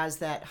Venus has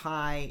that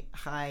high,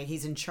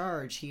 he's in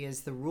charge. He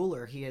is the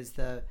ruler. He is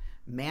the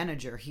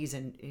manager.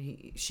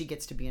 She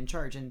gets to be in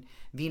charge, and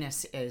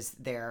Venus is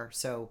there.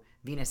 So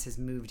Venus has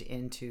moved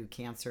into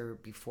Cancer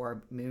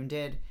before Moon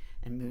did,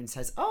 and Moon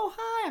says, "Oh,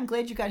 hi! I'm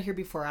glad you got here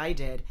before I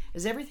did.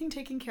 Is everything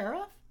taken care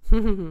of?"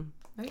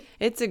 Right?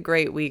 It's a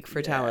great week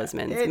for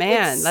talismans.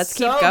 Man, let's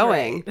keep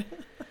going.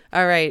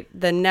 All right.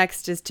 The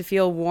next is to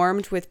feel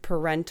warmed with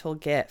parental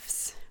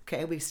gifts.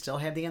 Okay, we still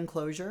have the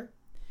enclosure.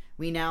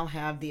 We now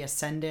have the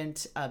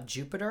ascendant of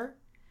Jupiter,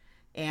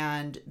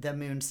 and the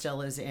moon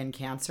still is in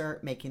Cancer,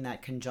 making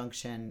that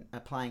conjunction,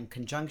 applying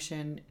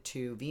conjunction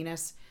to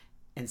Venus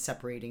and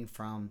separating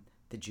from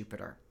the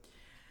Jupiter.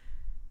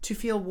 To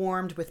feel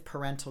warmed with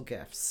parental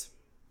gifts.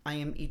 I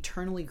am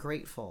eternally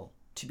grateful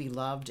to be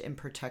loved and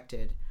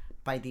protected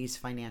by these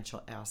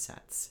financial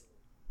assets.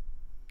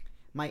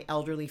 My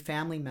elderly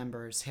family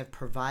members have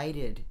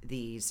provided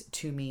these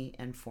to me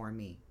and for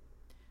me.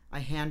 I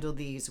handle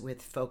these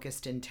with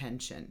focused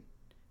intention,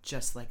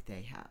 just like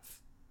they have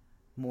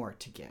more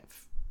to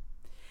give.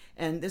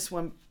 And this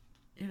one,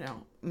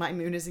 my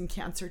moon is in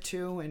Cancer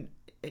too, and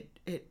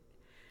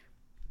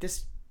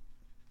this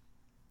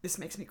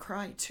makes me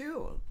cry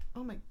too.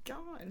 Oh my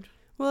God.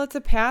 Well, it's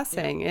a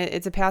passing. Yeah.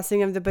 It's a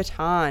passing of the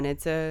baton.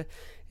 It's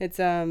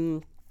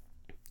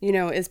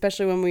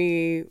especially when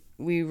we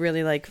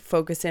really like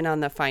focus in on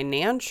the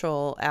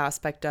financial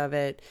aspect of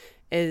it,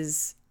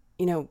 is,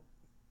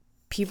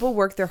 people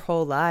work their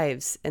whole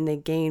lives and they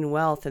gain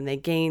wealth and they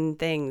gain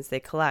things, they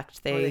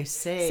collect, they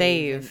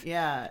save.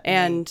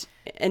 And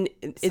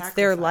it's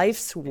their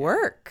life's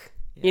work.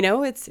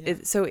 Yeah.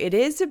 So it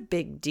is a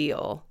big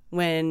deal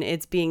when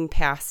it's being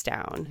passed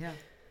down. Yeah.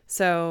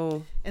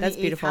 So that's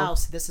beautiful. And the 8th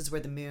house, this is where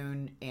the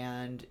moon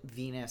and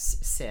Venus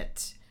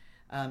sit.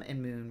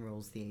 And moon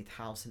rules the 8th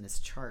house in this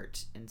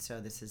chart. And so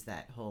this is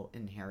that whole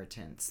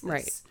inheritance,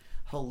 this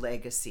whole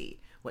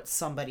legacy, what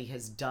somebody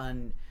has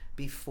done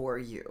before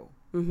you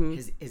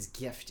is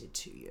gifted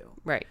to you.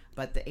 Right.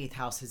 But the 8th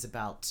house is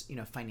about,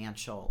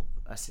 financial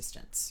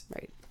assistance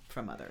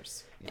from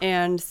others. Yeah.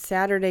 And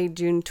Saturday,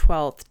 June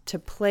 12th, to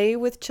play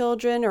with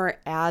children or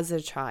as a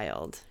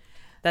child.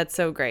 That's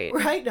so great.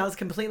 Right. Now it's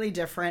completely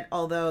different,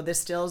 although this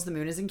still is, the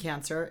moon is in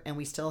Cancer, and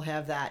we still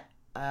have that.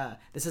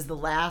 This is the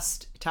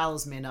last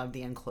talisman of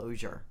the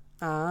enclosure.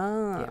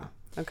 Yeah.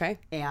 Okay.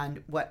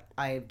 And what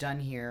I've done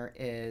here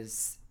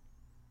is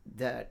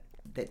that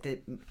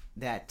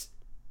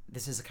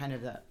this is kind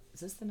of is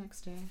this the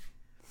next day?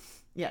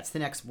 Yeah, it's the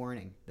next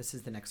morning. This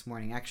is the next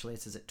morning. Actually,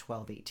 this is at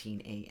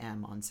 12:18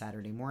 a.m. on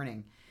Saturday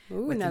morning.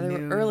 Ooh,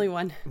 another early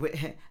one.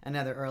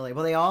 Another early.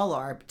 Well, they all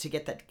are, to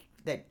get that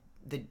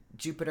the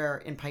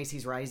Jupiter in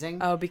Pisces rising.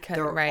 Oh, because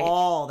they're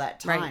all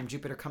that time. Right.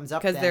 Jupiter comes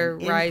up because they're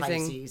in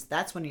rising. Pisces.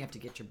 That's when you have to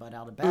get your butt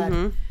out of bed.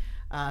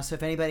 Mm-hmm. So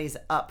if anybody's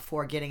up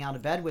for getting out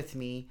of bed with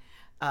me,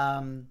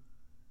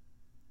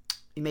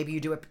 maybe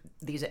you do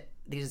these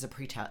as a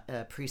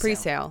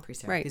pre-sale.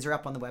 Right. These are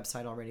up on the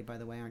website already, by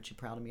the way. Aren't you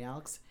proud of me,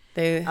 Alex?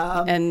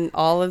 And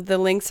all of the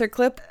links are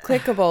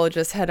clickable.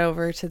 Just head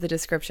over to the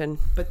description.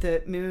 But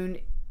the moon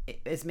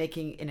is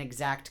making an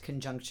exact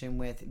conjunction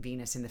with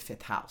Venus in the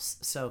 5th house.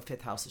 So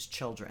 5th house is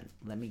children.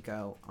 Let me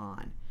go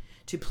on.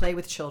 To play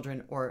with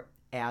children or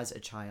as a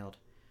child.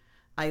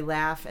 I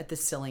laugh at the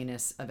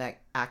silliness of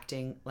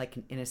acting like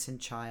an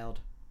innocent child.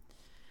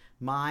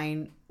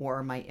 Mine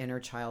or my inner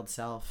child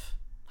self.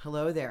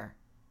 Hello there.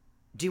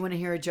 Do you want to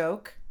hear a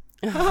joke?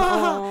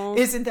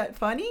 Isn't that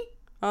funny?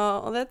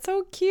 Oh, that's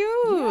so cute.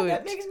 Yeah,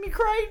 that makes me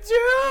cry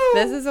too.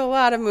 This is a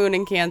lot of moon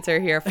and Cancer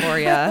here for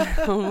you.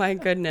 Oh my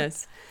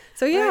goodness.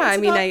 So yeah, right,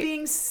 it's about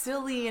being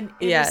silly and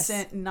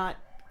innocent and not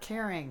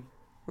caring.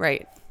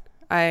 Right.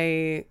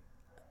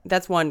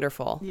 That's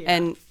wonderful.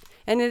 Yeah.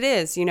 And it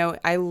is,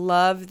 I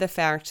love the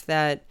fact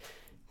that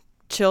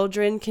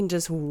children can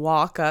just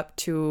walk up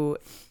to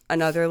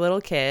another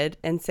little kid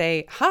and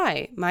say,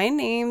 "Hi, my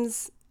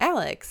name's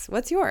Alex.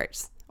 What's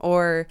yours?"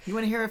 Or, you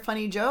want to hear a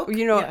funny joke?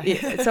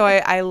 So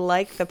I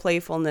like the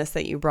playfulness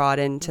that you brought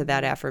into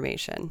that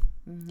affirmation.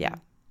 Mm-hmm. Yeah.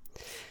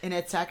 And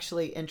it's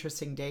actually an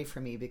interesting day for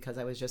me because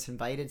I was just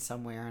invited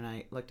somewhere and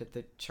I looked at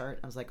the chart.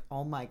 I was like,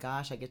 oh my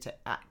gosh, I get to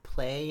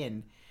play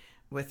and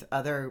with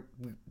other,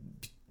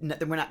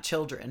 we're not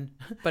children.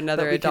 But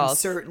other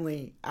adults. We can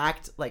certainly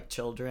act like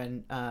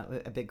children.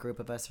 A big group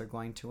of us are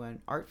going to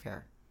an art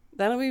fair.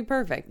 That'll be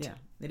perfect. Yeah.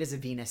 It is a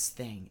Venus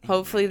thing.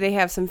 Hopefully they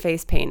have some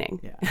face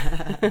painting.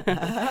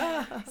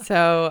 Yeah.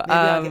 So maybe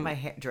I'll get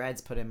my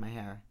dreads put in my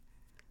hair.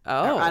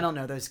 Oh, I don't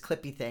know, those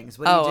clippy things.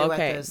 What do you do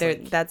okay. At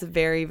those? That's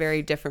very,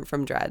 very different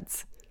from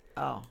dreads.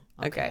 Oh,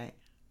 okay.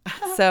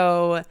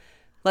 So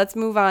let's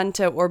move on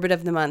to Orbit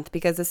of the Month,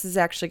 because this is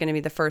actually going to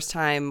be the first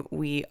time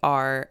we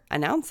are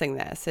announcing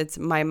this. It's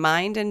my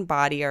mind and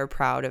body are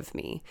proud of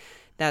me.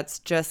 That's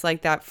just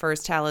like that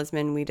first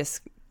talisman we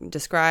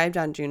described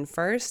on June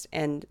 1st.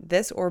 And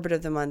this Orbit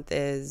of the Month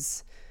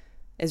is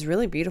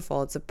really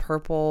beautiful. It's a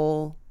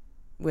purple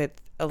with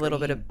a little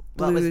bit of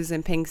blues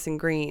and pinks and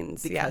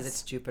greens. Because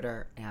it's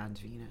Jupiter and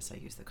Venus. I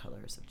use the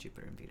colors of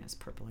Jupiter and Venus,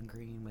 purple and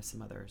green, with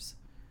some others.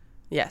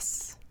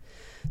 Yes.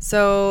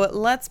 So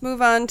let's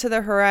move on to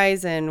the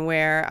horizon,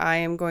 where I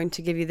am going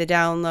to give you the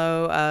down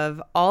low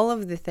of all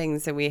of the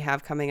things that we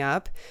have coming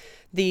up.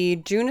 The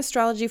June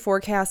astrology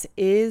forecast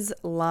is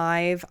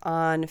live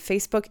on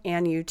Facebook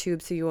and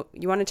YouTube, so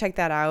you want to check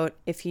that out.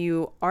 If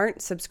you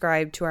aren't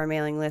subscribed to our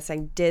mailing list, I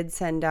did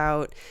send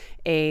out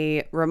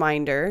a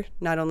reminder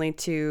not only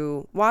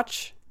to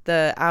watch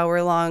the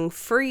hour-long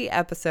free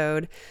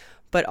episode,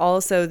 but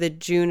also the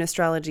June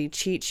astrology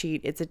cheat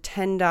sheet. It's a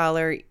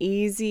 $10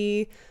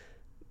 easy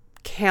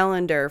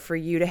calendar for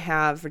you to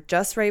have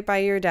just right by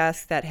your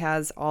desk that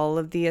has all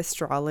of the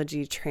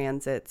astrology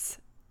transits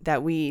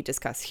that we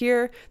discuss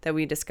here, that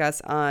we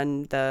discuss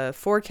on the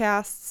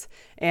forecasts,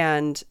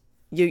 and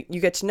you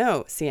get to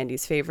know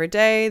Sandy's favorite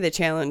day, the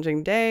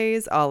challenging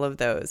days, all of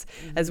those,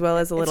 as well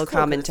as a little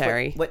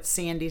commentary. What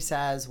Sandy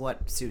says,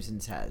 what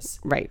Susan says.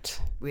 Right.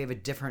 We have a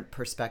different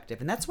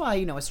perspective. And that's why,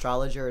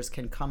 astrologers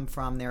can come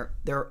from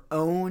their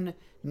own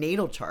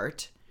natal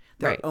chart,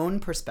 their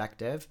own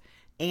perspective,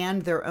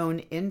 and their own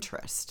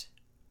interest.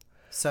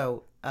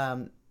 So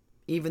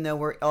even though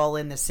we're all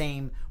on the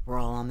same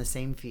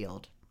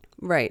field.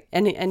 Right.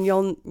 And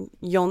you'll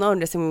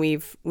notice, and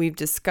we've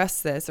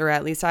discussed this, or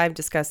at least I've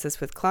discussed this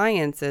with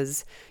clients,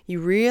 is you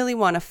really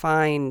want to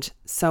find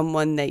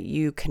someone that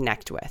you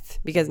connect with,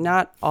 because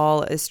not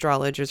all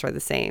astrologers are the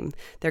same.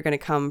 They're going to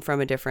come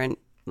from a different,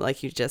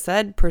 like you just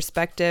said,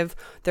 perspective.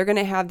 They're going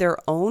to have their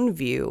own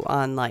view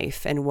on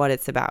life and what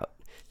it's about.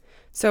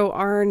 So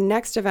our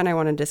next event I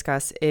want to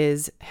discuss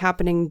is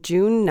happening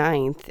June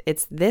 9th.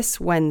 It's this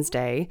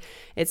Wednesday.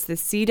 It's the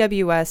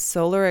CWS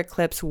Solar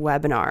Eclipse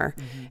webinar.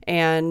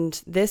 And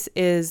the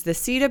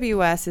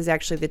CWS is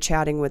actually the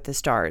Chatting with the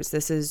Stars.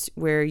 This is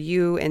where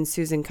you and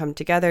Susan come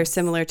together,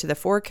 similar to the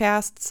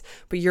forecasts,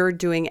 but you're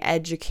doing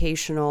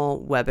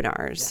educational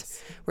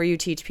webinars where you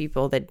teach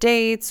people the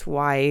dates,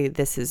 why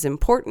this is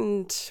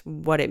important,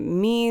 what it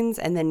means,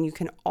 and then you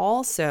can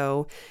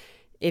also,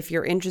 if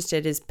you're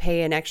interested, is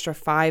pay an extra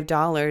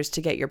 $5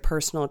 to get your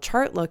personal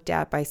chart looked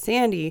at by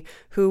Sandy,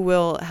 who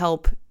will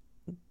help,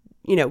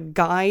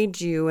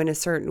 guide you in a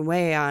certain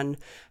way on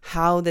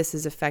how this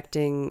is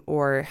affecting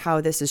or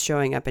how this is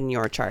showing up in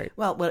your chart.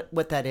 Well,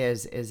 what that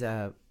is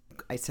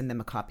I send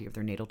them a copy of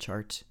their natal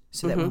chart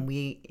so that when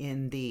we,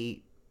 in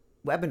the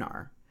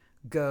webinar,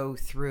 go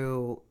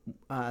through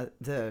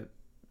the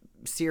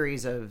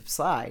series of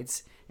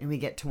slides and we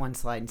get to one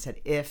slide and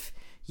said, if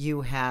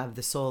you have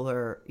the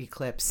solar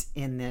eclipse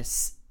in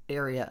this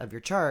area of your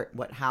chart,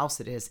 what house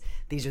it is,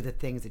 these are the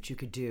things that you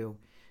could do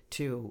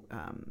to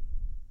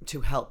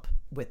help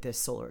with this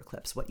solar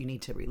eclipse, what you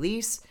need to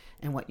release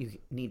and what you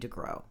need to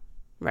grow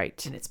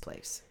in its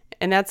place.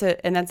 And that's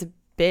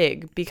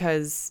big,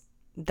 because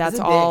that's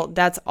all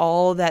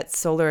that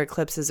solar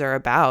eclipses are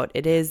about.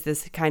 It is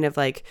this kind of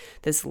like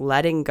this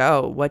letting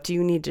go. What do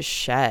you need to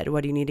shed?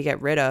 What do you need to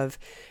get rid of?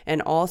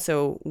 And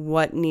also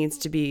what needs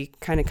to be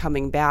kind of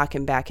coming back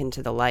and back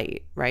into the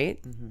light, right?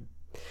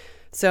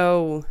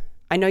 So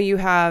I know you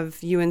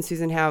and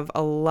Susan have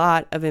a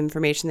lot of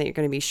information that you're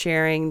going to be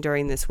sharing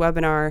during this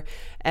webinar.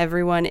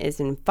 Everyone is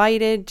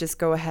invited. Just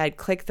go ahead,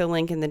 click the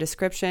link in the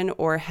description,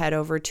 or head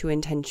over to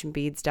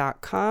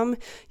intentionbeads.com.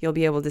 You'll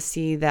be able to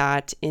see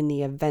that in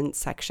the event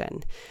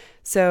section.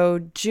 So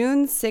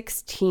June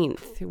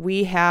 16th,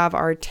 we have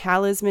our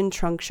Talisman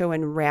Trunk Show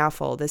and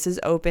Raffle. This is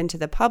open to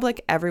the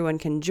public. Everyone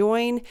can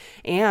join.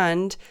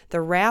 And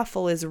the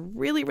raffle is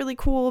really, really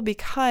cool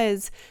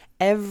because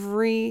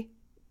every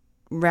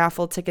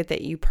raffle ticket that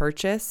you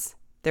purchase,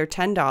 they're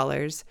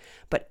 $10,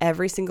 but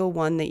every single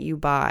one that you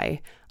buy,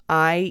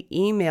 I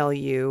email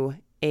you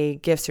a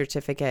gift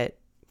certificate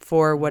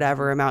for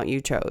whatever amount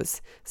you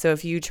chose. So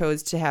if you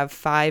chose to have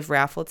 5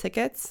 raffle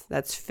tickets,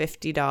 that's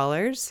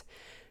 $50.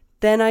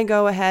 Then I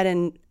go ahead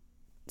and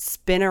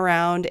spin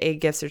around a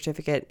gift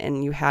certificate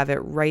and you have it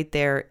right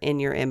there in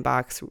your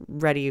inbox,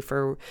 ready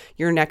for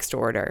your next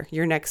order,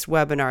 your next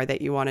webinar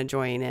that you want to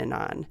join in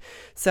on.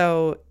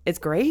 So it's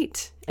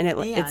great. And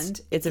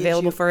it's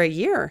available for a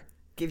year.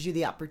 Gives you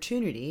the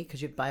opportunity,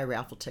 because you buy a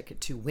raffle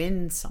ticket, to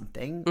win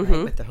something,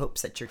 right, with the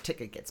hopes that your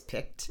ticket gets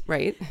picked.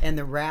 Right. And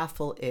the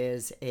raffle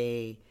is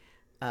a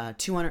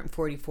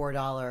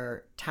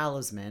 $244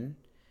 talisman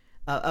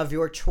of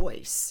your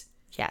choice.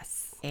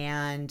 Yes.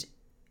 And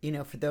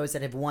for those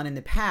that have won in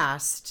the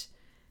past,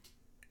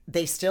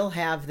 they still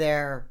have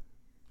their,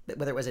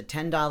 whether it was a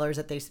 $10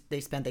 that they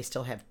spent, they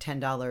still have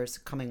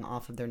 $10 coming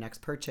off of their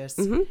next purchase.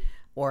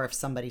 Or if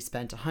somebody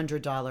spent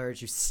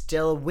 $100, you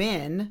still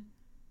win.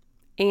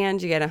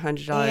 And you get a $100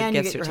 gift certificate. And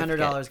you get your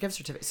 $100 gift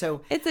certificate.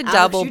 So it's a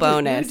double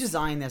bonus. You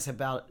designed this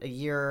about a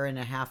year and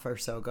a half or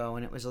so ago,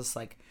 and it was just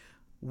like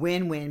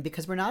win-win,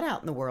 because we're not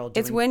out in the world.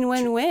 It's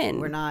win-win-win.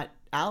 We're not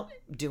out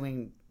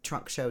doing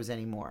trunk shows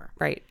anymore.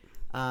 Right.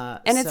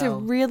 And it's a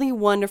really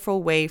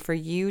wonderful way for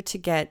you to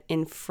get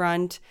in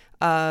front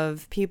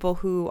of people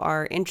who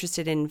are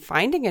interested in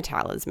finding a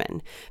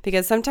talisman,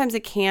 because sometimes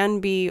it can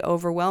be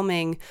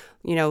overwhelming,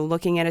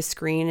 looking at a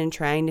screen and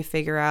trying to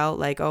figure out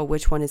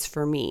which one is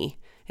for me.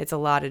 It's a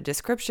lot of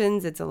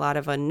descriptions. It's a lot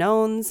of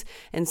unknowns.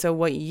 And so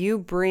what you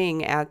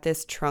bring at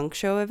this trunk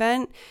show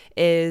event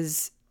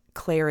is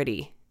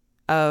clarity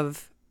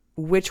of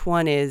which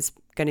one is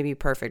going to be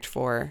perfect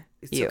for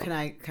you. So can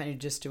I kind of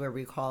just do a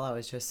recall? I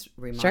was just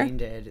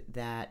reminded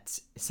that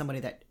somebody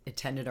that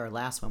attended our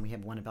last one, we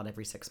have one about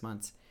every 6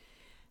 months,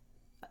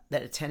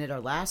 that attended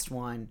our last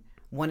one,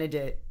 wanted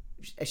to,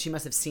 she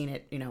must have seen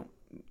it,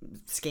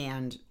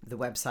 scanned the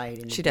website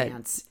in She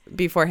advance. did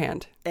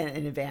beforehand.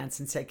 In advance,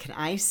 and said, "Can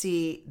I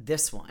see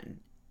this one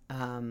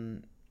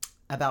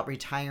about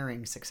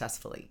retiring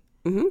successfully?"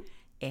 Mm-hmm.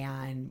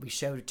 And we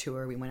showed it to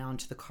her. We went on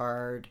to the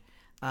card.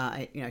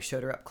 I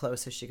showed her up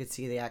close so she could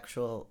see the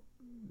actual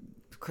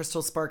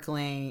crystal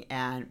sparkling,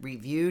 and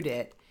reviewed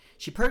it.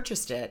 She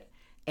purchased it,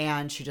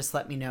 and she just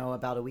let me know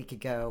about a week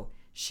ago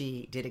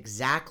she did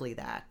exactly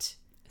that.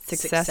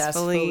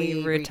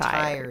 Successfully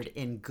retired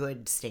in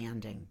good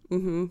standing.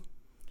 Mm-hmm.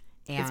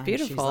 And it's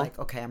beautiful. She's like,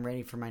 okay, I'm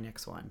ready for my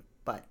next one.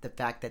 But the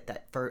fact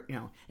that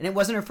and it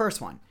wasn't her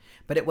first one,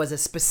 but it was a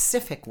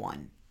specific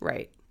one.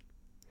 Right.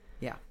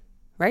 Yeah.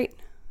 Right.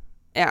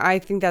 Yeah, I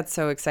think that's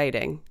so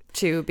exciting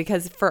too,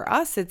 because for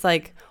us, it's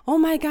like, oh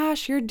my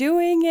gosh, you're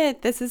doing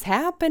it. This is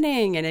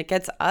happening. And it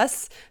gets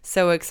us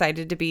so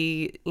excited to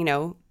be,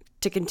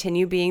 to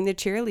continue being the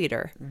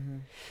cheerleader. Mm-hmm.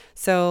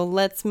 So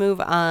let's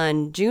move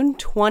on. June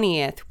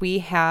 20th, we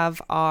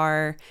have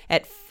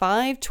at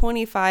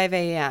 5:25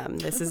 a.m.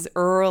 This is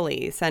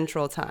early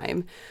Central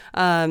Time.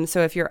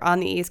 So if you're on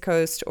the East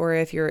Coast or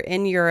if you're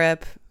in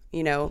Europe,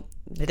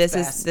 this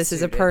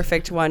is a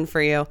perfect one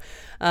for you.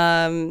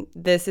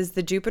 This is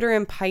the Jupiter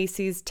and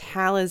Pisces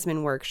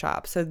Talisman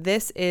Workshop. So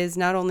this is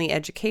not only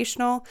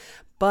educational,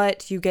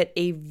 but you get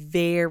a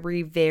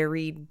very,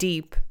 very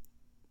deep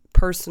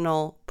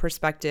personal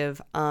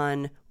perspective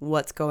on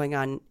what's going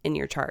on in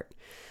your chart.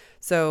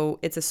 So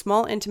it's a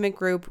small, intimate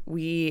group.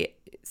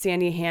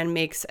 Sandy hand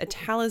makes a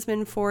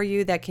talisman for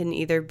you that can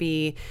either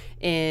be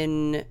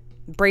in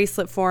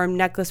bracelet form,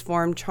 necklace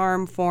form,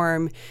 charm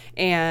form,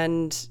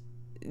 and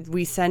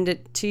we send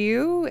it to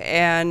you,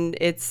 and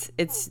it's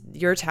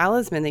your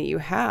talisman that you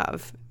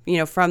have,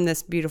 from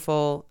this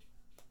beautiful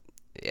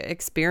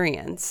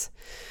experience.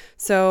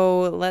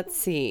 So let's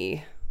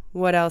see.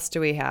 What else do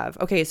we have?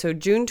 Okay, so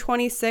June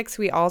 26th,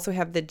 we also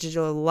have the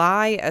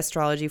July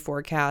astrology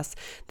forecast.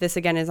 This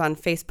again is on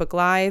Facebook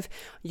Live.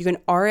 You can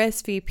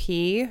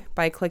RSVP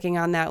by clicking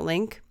on that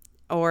link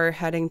or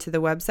heading to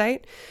the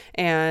website,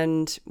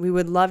 and we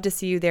would love to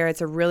see you there.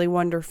 It's a really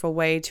wonderful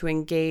way to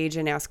engage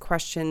and ask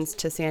questions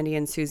to Sandy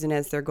and Susan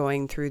as they're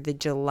going through the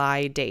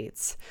July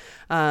dates.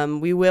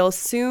 We will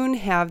soon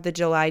have the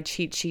July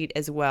cheat sheet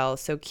as well,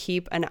 so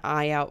keep an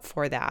eye out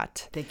for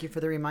that. Thank you for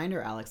the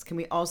reminder, Alex. Can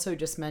we also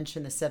just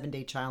mention the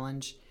 7-day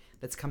challenge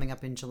that's coming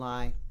up in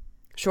July?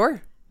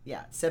 Sure.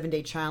 Yeah,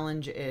 7-day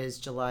challenge is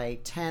July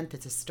 10th.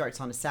 It starts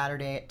on a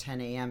Saturday at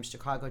 10 a.m.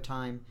 Chicago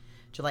time.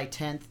 July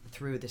 10th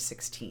through the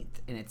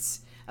 16th, and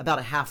it's about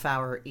a half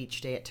hour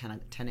each day at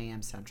 10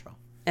 a.m. Central.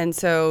 And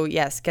so,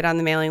 yes, get on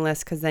the mailing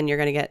list because then you're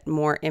going to get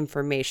more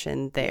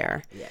information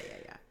there. Yeah.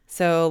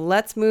 So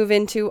let's move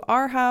into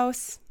our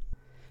house.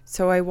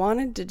 So I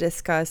wanted to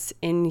discuss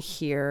in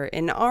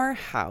our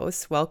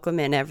house, welcome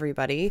in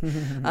everybody,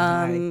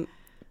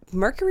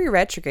 Mercury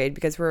retrograde,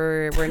 because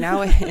we're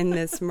now in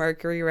this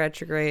Mercury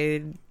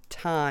retrograde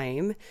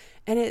time,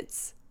 and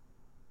it's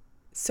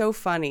so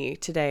funny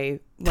today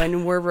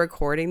when we're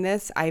recording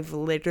this. I've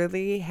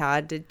literally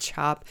had to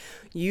chop.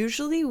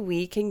 Usually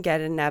we can get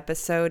an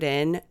episode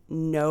in,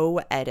 no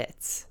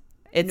edits.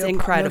 It's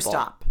incredible.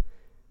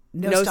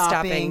 No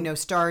stopping, no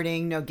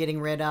starting, no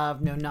getting rid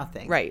of, no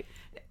nothing. Right.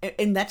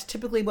 And that's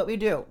typically what we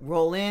do.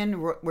 Roll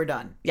in, we're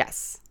done.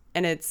 Yes.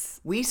 And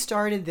we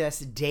started this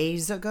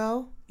days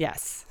ago.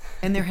 Yes.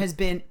 And there has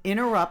been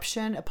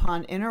interruption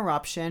upon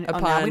interruption.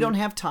 Now we don't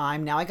have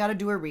time. Now I got to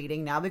do a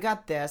reading. Now we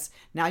got this.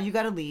 Now you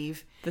got to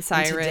leave. The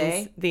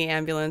sirens, the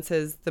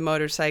ambulances, the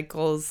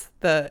motorcycles,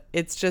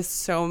 it's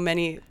just so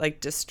many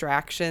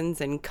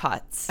distractions and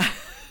cuts.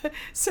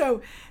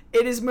 So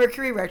it is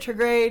Mercury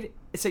retrograde.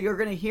 So you're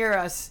going to hear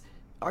us,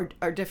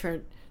 our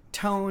different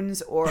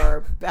tones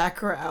or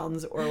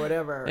backgrounds or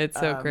whatever. It's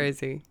so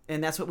crazy.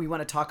 And that's what we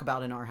want to talk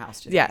about in our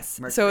house today. Yes.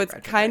 Mercury so it's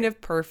retrograde. kind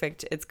of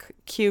perfect. It's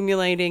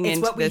accumulating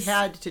into this. It's what we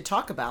had to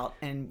talk about,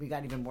 and we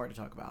got even more to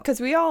talk about. Because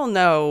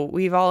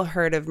we've all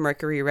heard of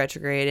Mercury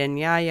retrograde, and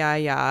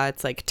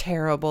it's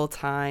terrible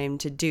time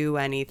to do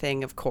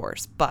anything, of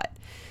course. But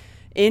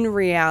in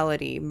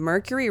reality,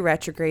 Mercury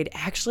retrograde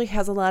actually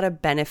has a lot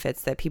of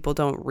benefits that people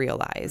don't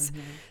realize.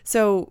 Mm-hmm.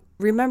 So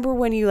remember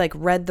when you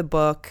read the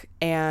book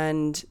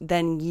and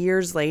then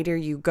years later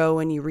you go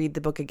and you read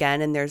the book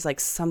again and there's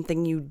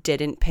something you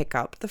didn't pick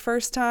up the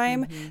first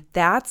time? Mm-hmm.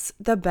 That's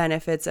the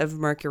benefits of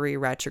Mercury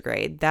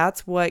retrograde.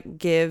 That's what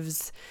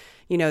gives,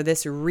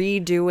 this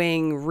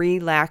redoing,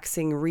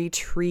 relaxing,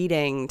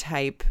 retreating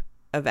type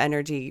of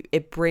energy.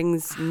 It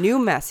brings new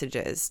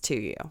messages to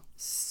you.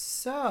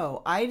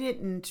 So I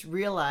didn't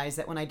realize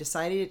that when I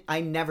decided,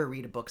 I never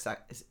read a book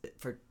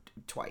for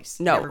twice.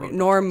 No,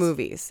 nor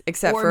movies,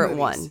 except for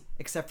one.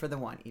 Except for the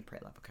one, Eat, Pray,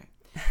 Love. Okay.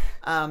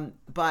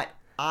 But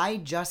I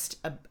just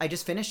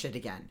finished it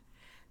again.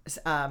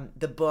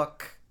 The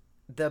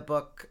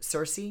book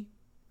Circe,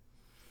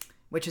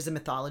 which is a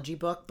mythology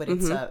book, but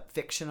it's a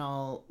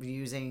fictional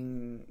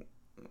using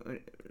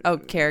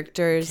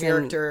characters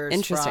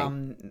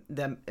from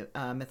the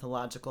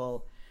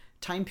mythological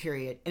time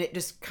period, and it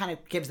just kind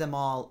of gives them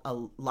all a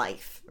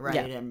life, right?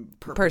 Yeah. And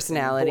purpose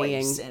personality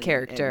and, voice and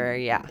character,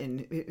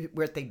 and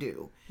what they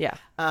do. Yeah.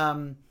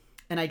 And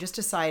I just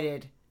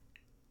decided,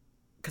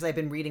 because I've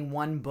been reading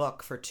one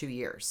book for 2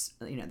 years,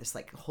 this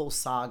like whole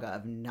saga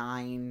of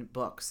 9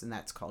 books, and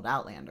that's called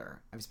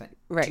Outlander. I've spent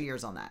 2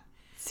 years on that.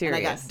 Serious.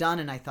 And I got done,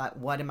 and I thought,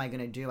 what am I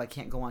going to do? I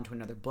can't go on to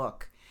another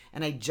book.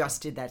 And I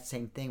just did that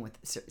same thing with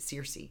Circe,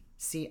 Circe.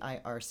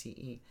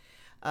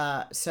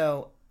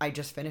 So I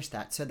just finished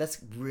that. So that's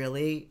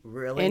really,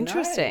 really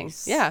interesting.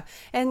 Nice. Yeah.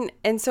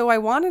 And so I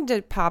wanted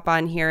to pop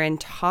on here and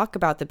talk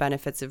about the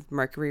benefits of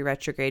Mercury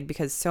retrograde,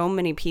 because so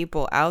many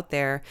people out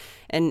there,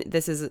 and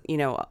this is,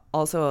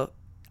 also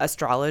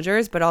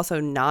astrologers, but also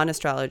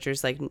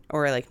non-astrologers, like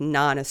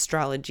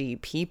non-astrology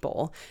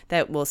people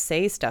that will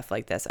say stuff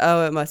like this.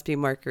 Oh, it must be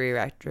Mercury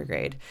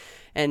retrograde.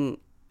 And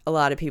a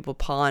lot of people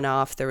pawn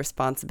off the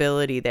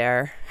responsibility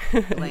there,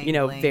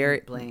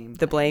 blame.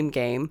 The blame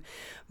game.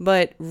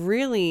 But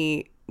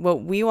really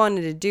what we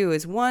wanted to do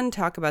is, one,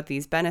 talk about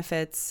these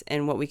benefits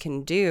and what we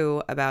can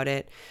do about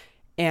it,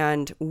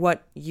 and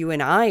what you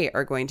and I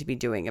are going to be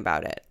doing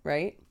about it,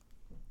 right?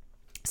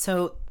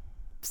 So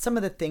some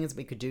of the things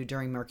we could do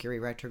during Mercury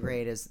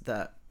retrograde is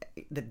the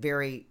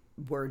very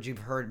word you've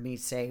heard me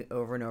say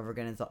over and over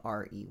again is the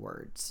RE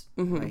words,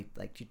 right?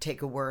 Like you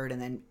take a word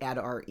and then add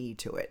RE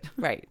to it.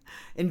 Right.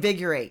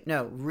 Invigorate.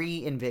 No,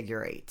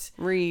 reinvigorate.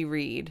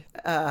 Reread.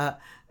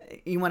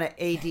 You want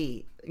to AD.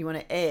 You want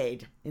to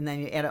aid, and then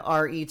you add an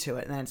RE to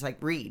it, and then it's like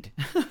read.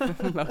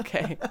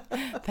 Okay.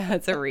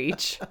 That's a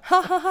reach.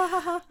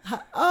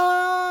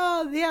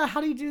 Oh, yeah.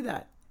 How do you do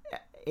that?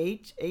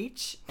 H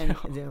and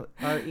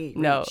RE.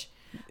 No. Reach.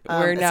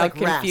 We're now like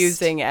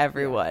confusing rest.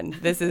 everyone.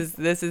 This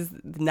is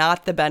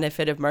not the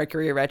benefit of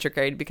Mercury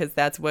retrograde, because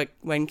that's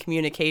when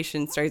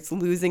communication starts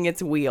losing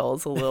its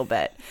wheels a little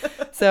bit.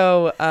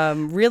 So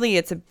really,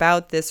 it's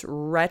about this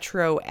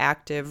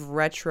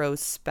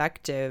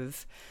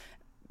retrospective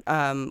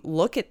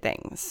look at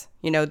things.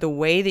 The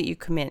way that you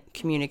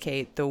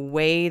communicate, the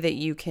way that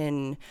you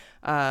can,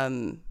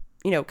 kind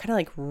of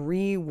like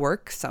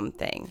rework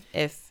something.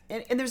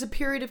 And there's a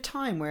period of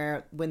time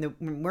when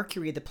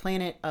Mercury, the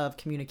planet of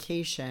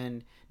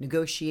communication,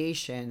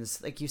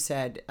 negotiations, like you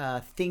said,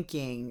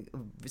 thinking,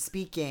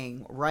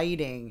 speaking,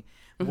 writing,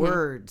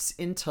 words,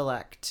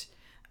 intellect,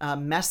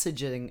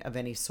 messaging of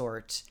any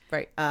sort,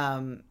 right?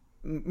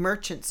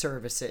 Merchant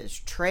services,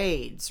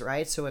 trades,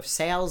 right? So if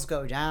sales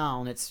go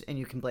down, and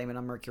you can blame it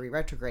on Mercury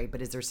retrograde,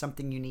 but is there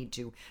something you need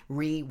to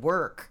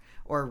rework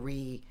or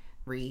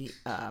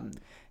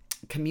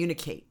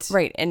communicate?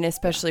 Right. And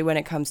especially when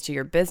it comes to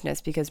your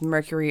business, because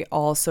Mercury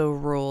also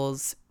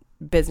rules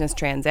business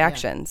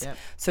transactions. Yep.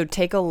 So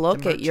take a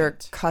look at your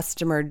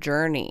customer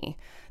journey.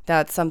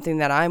 That's something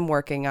that I'm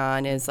working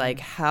on, is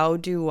like, how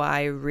do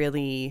I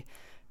really,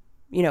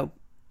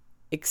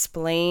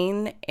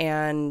 explain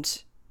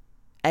and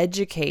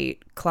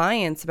educate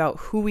clients about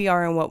who we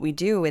are and what we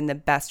do in the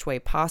best way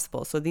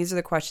possible. So these are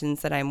the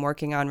questions that I'm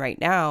working on right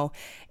now.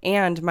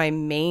 And my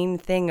main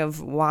thing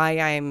of why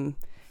I'm,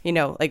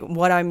 like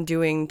what I'm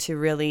doing to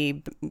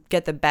really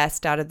get the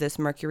best out of this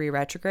Mercury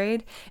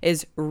retrograde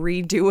is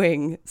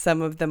redoing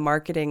some of the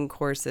marketing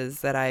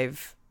courses that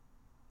I've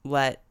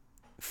let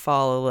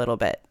fall a little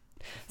bit.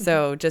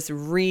 So just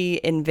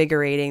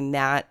reinvigorating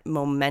that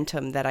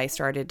momentum that I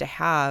started to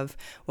have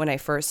when I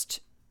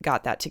first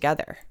got that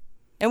together.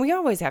 And we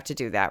always have to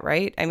do that,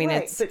 right? I mean,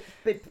 right. it's...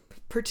 But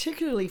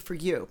particularly for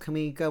you, can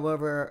we go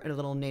over a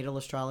little natal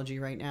astrology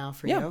right now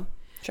for you?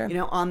 Sure.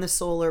 On the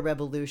solar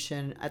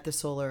revolution, at the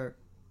solar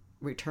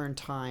return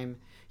time,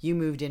 you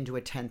moved into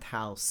a 10th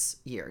house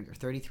year. You're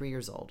 33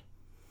 years old.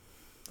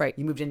 Right.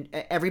 You moved in.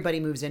 Everybody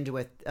moves into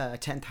a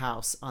 10th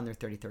house on their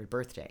 33rd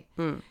birthday.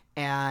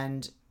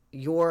 And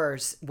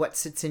yours, what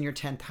sits in your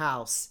 10th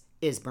house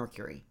is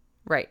Mercury.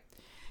 Right.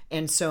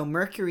 And so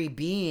Mercury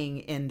being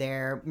in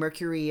there,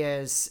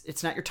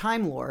 it's not your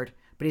time lord,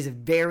 but he's a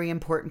very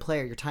important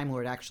player. Your time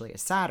lord actually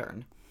is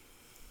Saturn.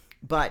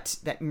 But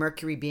that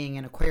Mercury being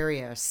in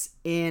Aquarius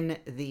in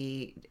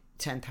the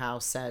 10th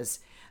house says,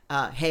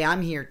 hey,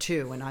 I'm here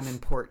too, and I'm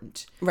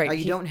important. Right.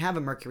 You don't have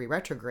a Mercury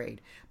retrograde,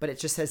 but it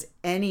just says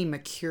any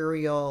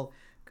mercurial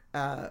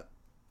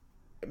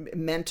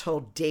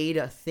mental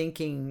data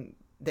thinking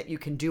that you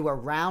can do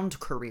around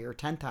career,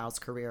 10th house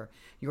career,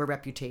 your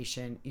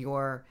reputation,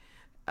 your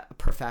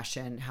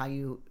profession, how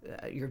you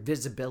your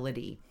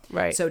visibility.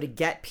 Right. So to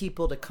get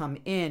people to come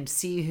in,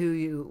 see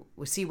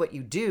what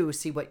you do,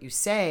 see what you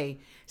say,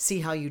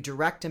 see how you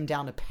direct them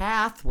down a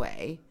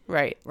pathway.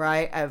 Right.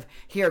 Right. Of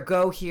here,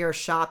 go here,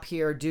 shop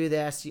here, do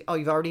this. Oh,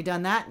 you've already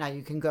done that. Now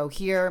you can go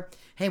here.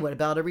 Hey, what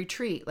about a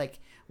retreat? Like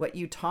what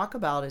you talk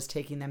about is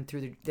taking them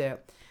through the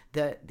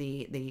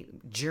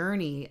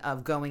journey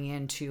of going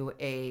into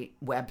a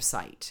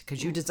website,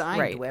 because you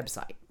designed the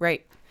website.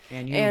 Right.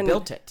 And you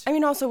built it. I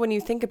mean, also when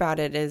you think about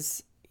it,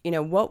 is,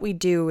 what we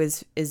do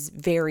is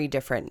very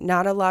different.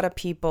 Not a lot of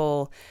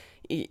people,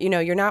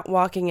 you're not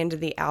walking into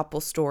the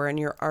Apple store and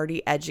you're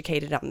already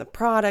educated on the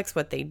products,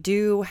 what they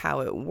do,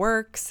 how it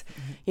works.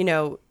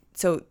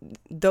 so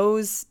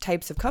those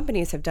types of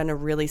companies have done a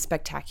really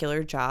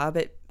spectacular job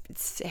at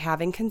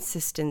having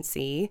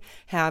consistency,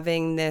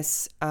 having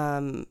this,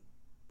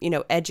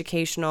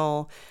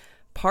 educational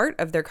part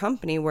of their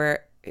company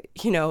where,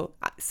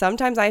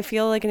 sometimes I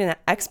feel like an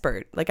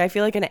expert, like I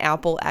feel like an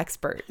Apple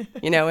expert,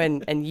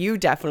 and you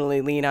definitely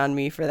lean on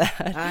me for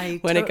that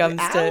when it comes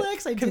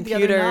Alex, to I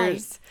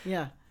computers,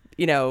 yeah,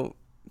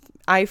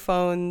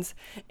 iPhones.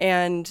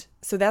 And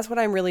so that's what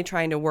I'm really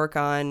trying to work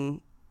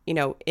on,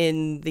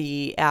 in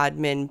the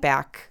admin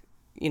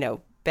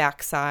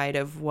backside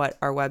of what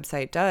our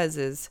website does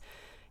is,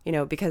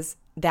 because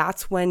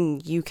that's when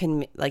you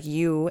can, like,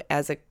 you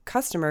as a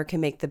customer can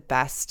make the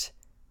best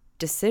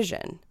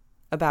decision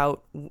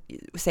about,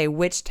 say,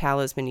 which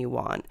talisman you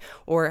want,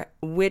 or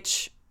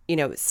which,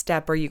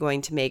 step are you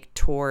going to make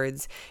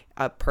towards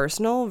a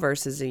personal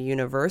versus a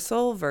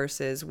universal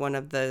versus one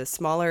of the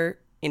smaller,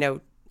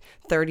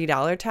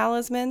 $30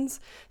 talismans.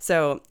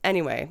 So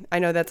anyway, I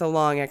know that's a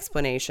long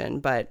explanation,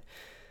 but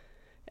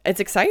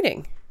it's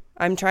exciting.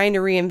 I'm trying to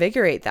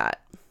reinvigorate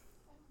that.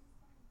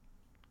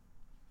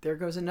 There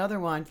goes another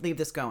one. Leave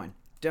this going.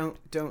 Don't.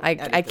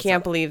 I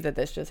can't believe that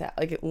this just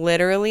happened. Like,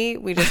 literally,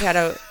 we just had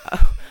a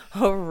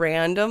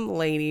random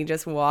lady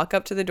just walk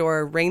up to the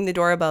door, ring the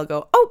doorbell,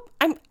 go, "Oh,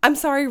 I'm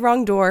sorry,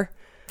 wrong door."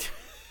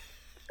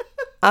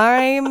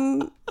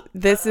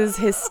 This is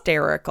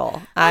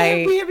hysterical.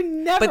 We have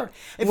never.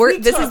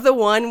 But this is the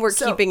one we're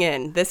keeping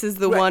in. This is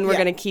the one we're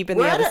going to keep in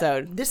the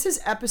episode. This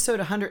is episode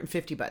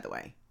 150, by the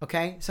way.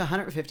 Okay, so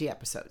 150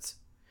 episodes.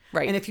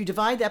 Right. And if you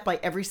divide that by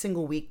every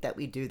single week that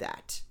we do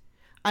that,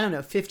 I don't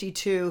know,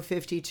 52.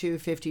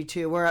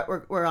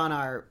 We're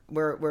on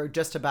we're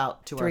just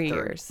about to 3 our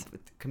years.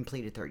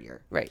 Completed third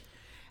year. Right.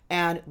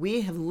 And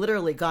we have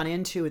literally gone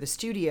into the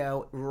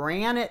studio,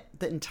 ran it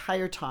the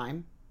entire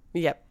time.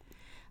 Yep.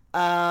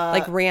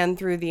 Ran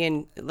through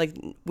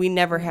we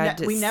never had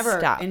to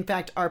stop. In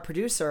fact, our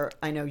producer,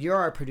 I know you're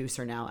our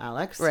producer now,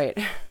 Alex. Right.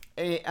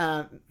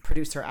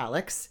 Producer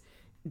Alex,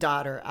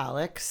 daughter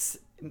Alex,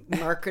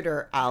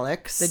 marketer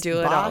Alex, the do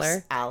it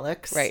boss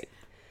Alex. Right.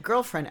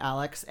 Girlfriend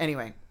Alex.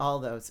 Anyway, all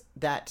those.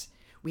 That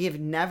we have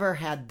never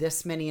had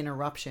this many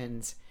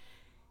interruptions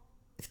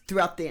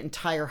throughout the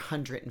entire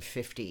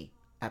 150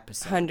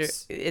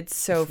 episodes. It's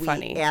so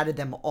funny. We added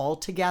them all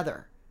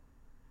together.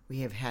 We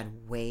have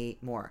had way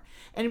more.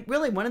 And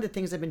really, one of the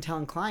things I've been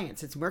telling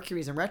clients, it's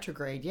Mercury's in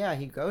retrograde. Yeah,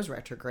 he goes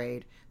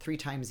retrograde 3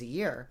 times a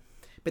year.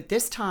 But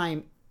this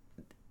time,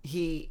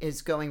 he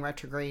is going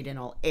retrograde in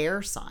all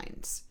air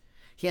signs.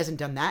 He hasn't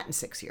done that in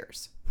 6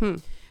 years.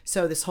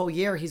 So this whole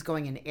year, he's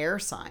going in air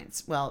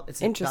signs. Well,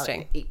 it's about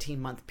an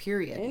 18-month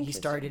period. He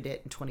started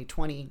it in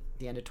 2020,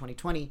 the end of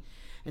 2020.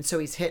 And so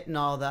he's hitting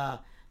all the,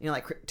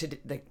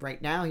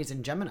 right now, he's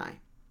in Gemini,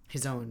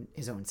 his own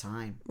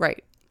sign.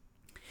 Right.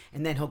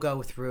 And then he'll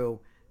go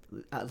through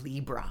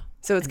Libra.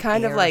 So it's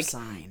kind of like,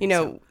 sign.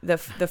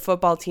 The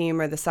football team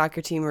or the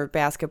soccer team or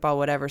basketball,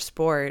 whatever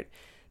sport,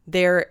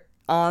 they're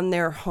on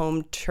their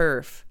home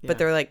turf, but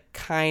they're like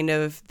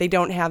they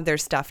don't have their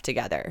stuff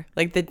together.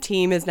 Like, the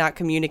team is not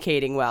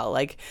communicating well.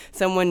 Like,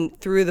 someone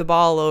threw the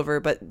ball over,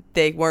 but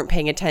they weren't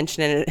paying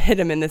attention and it hit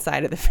them in the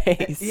side of the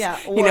face. Yeah.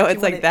 Or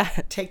it's like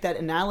that. Take that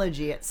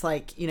analogy. It's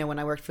like, when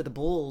I worked for the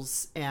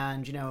Bulls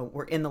and,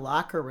 we're in the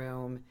locker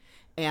room,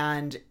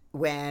 and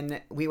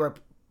when we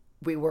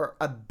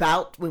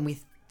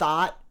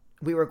thought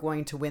we were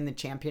going to win the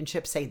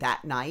championship, say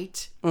that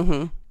night,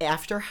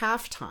 after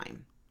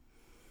halftime.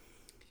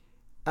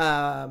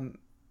 So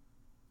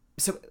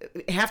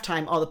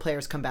halftime, all the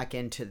players come back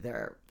into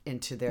their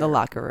the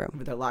locker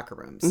room, their locker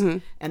rooms,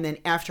 and then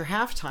after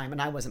halftime, and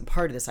I wasn't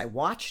part of this, I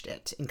watched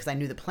it because I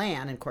knew the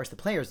plan, and of course the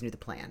players knew the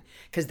plan,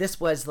 because this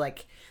was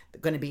like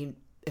going to be.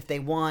 If they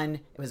won,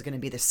 it was going to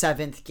be the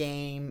 7th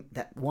game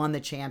that won the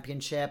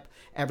championship.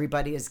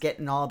 Everybody is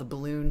getting all the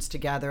balloons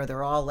together.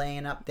 They're all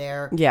laying up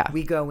there. Yeah.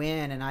 We go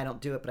in, and I don't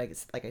do it, but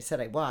like I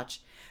said, I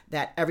watch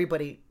that.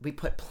 We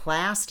put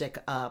plastic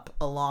up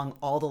along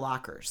all the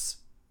lockers.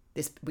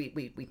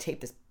 We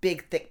tape this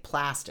big, thick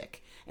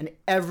plastic, and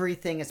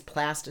everything is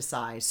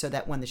plasticized so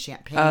that when the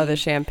champagne. And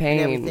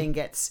everything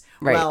gets.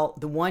 Right. Well,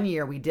 the one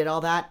year we did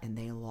all that, and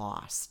they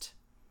lost.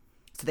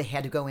 So they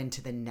had to go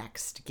into the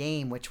next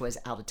game, which was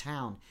out of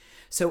town.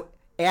 So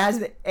as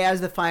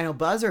the final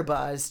buzzer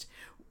buzzed,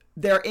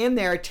 they're in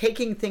there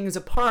taking things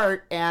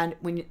apart. And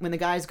when the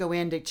guys go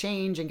in to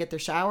change and get their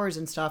showers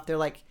and stuff, they're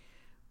like,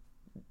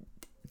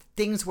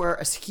 things were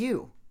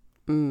askew.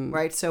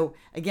 Right? So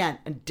again,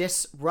 a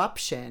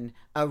disruption,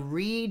 a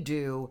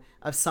redo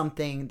of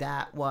something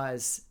that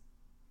was,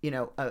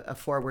 a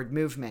forward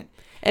movement.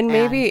 And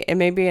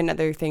maybe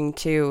another thing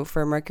too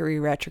for Mercury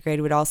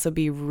retrograde would also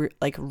be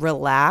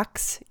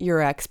relax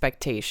your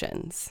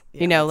expectations.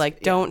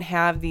 Don't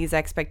have these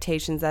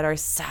expectations that are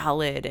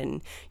solid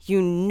and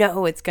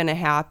it's going to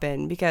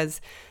happen,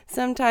 because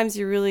sometimes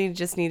you really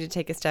just need to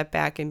take a step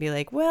back and be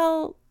like,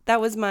 well,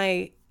 that was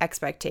my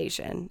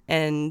expectation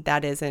and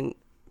that isn't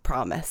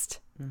promised.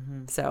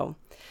 So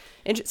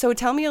And so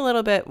tell me a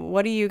little bit,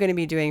 what are you going to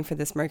be doing for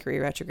this Mercury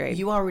retrograde?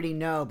 You already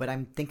know, but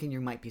I'm thinking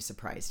you might be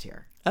surprised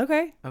here.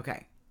 Okay.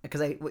 Okay.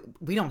 Because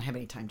we don't have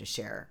any time to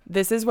share.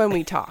 This is when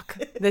we talk.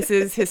 This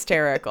is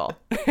hysterical.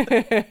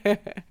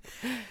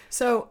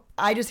 So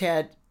I just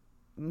had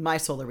my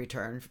solar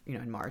return,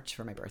 in March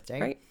for my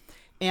birthday. Right.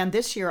 And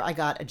this year I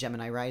got a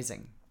Gemini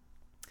rising.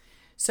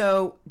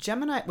 So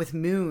Gemini with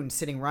Moon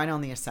sitting right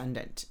on the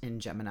ascendant in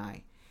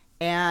Gemini.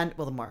 And,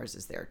 well, the Mars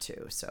is there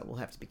too. So we'll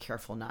have to be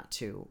careful not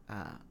to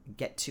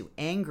get too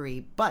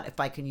angry. But if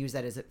I can use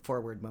that as a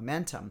forward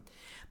momentum.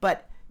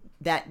 But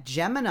that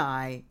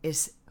Gemini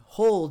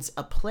holds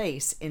a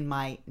place in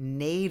my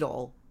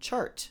natal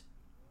chart.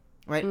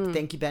 Right?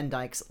 Thank you, Ben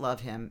Dykes.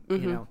 Love him.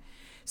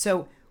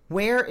 So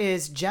where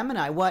is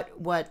Gemini?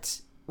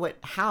 What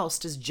house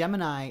does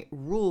Gemini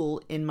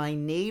rule in my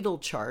natal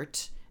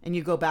chart? And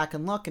you go back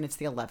and look, and it's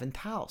the 11th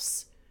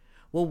house.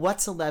 Well,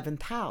 what's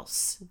 11th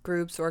house?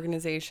 Groups,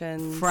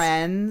 organizations,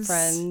 friends.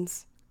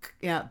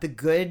 Yeah, the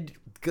good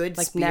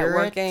like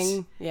spirit.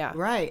 Networking. Yeah,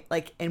 right.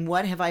 Like, and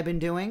what have I been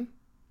doing?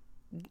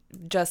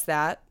 Just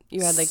that.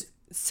 You had like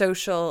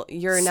social.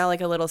 You're now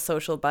like a little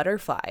social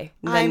butterfly.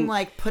 I'm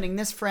like putting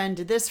this friend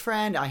to this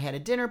friend. I had a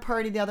dinner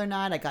party the other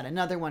night. I got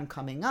another one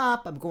coming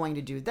up. I'm going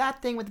to do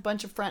that thing with a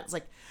bunch of friends.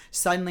 Like,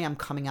 suddenly I'm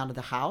coming out of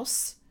the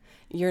house.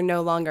 You're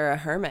no longer a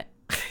hermit.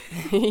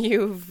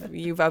 You've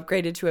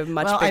upgraded to a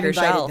much bigger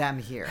shell. Well, I've invited them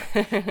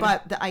here.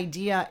 But the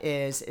idea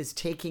is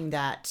taking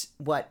that,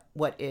 what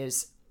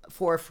is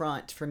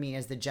forefront for me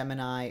as the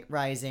Gemini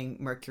rising.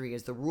 Mercury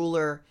is the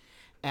ruler,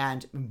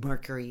 and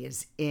Mercury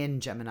is in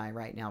Gemini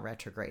right now,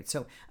 retrograde.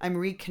 So I'm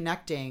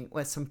reconnecting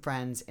with some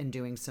friends and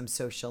doing some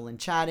social and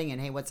chatting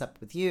and, hey, what's up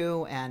with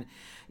you? And,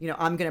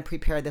 I'm going to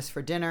prepare this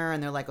for dinner.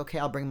 And they're like, okay,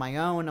 I'll bring my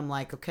own. I'm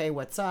like, okay,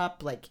 what's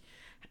up? Like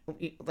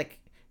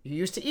you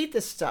used to eat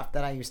this stuff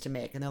that I used to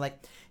make. And they're like,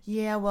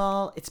 yeah,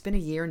 well, it's been a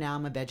year now.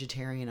 I'm a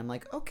vegetarian. I'm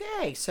like,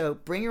 okay, so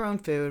bring your own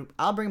food.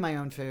 I'll bring my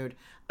own food.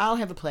 I'll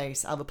have a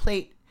place. I'll have a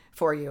plate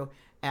for you.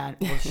 And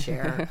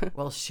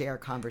we'll share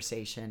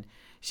conversation,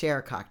 share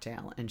a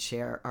cocktail, and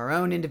share our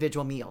own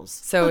individual meals.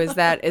 So is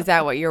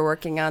that what you're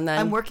working on then?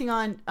 I'm working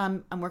on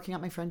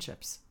my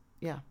friendships.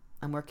 Yeah.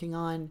 I'm working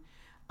on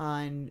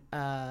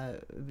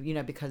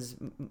because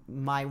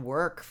my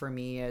work for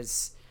me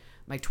is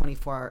my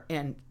 24,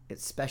 and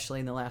especially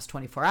in the last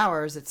 24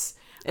 hours, it's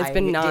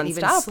been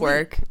nonstop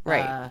work.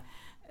 Right.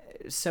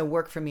 So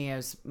work for me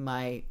is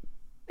my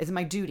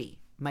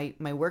duty. My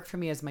work for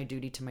me is my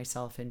duty to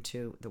myself and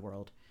to the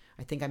world.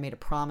 I think I made a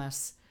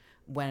promise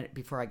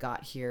before I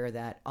got here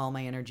that all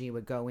my energy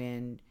would go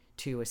in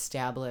to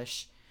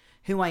establish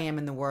who I am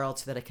in the world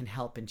so that I can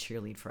help and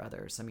cheerlead for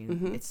others. I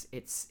mean,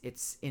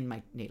 it's in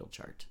my natal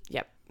chart.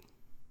 Yep.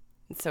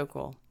 It's so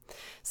cool.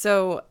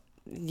 So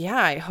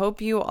yeah, I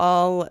hope you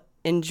all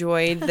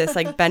enjoyed this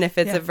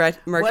benefits of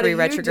Mercury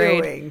retrograde.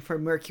 What are you doing for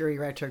Mercury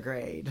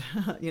retrograde?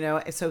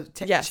 So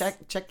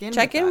check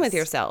in with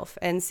yourself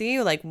and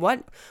see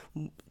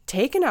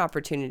take an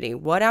opportunity.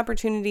 What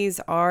opportunities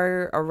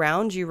are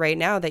around you right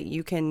now that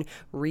you can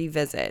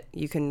revisit,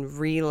 you can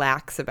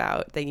relax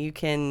about, that you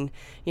can,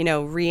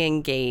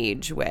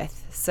 re-engage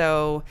with.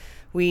 So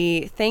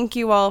we thank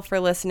you all for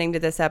listening to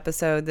this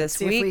episode this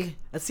week.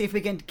 Let's see if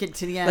we can get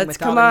to the end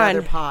without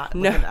another pot.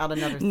 Without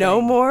another thing. No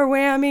more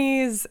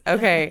whammies.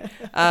 Okay.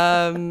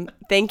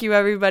 Thank you,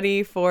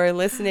 everybody, for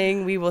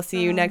listening. We will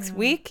see you next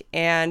week,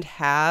 and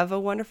have a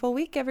wonderful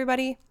week,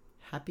 everybody.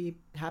 Happy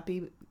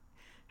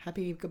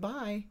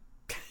goodbye.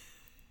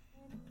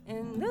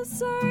 And the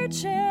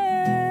search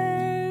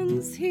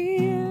ends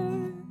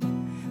here,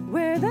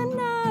 where the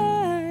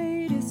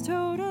night is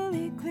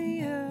totally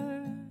clear,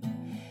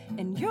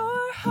 and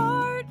your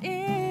heart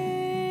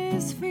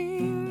is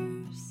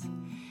fierce,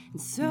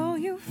 and so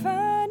you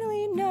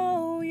finally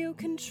know you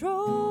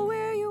control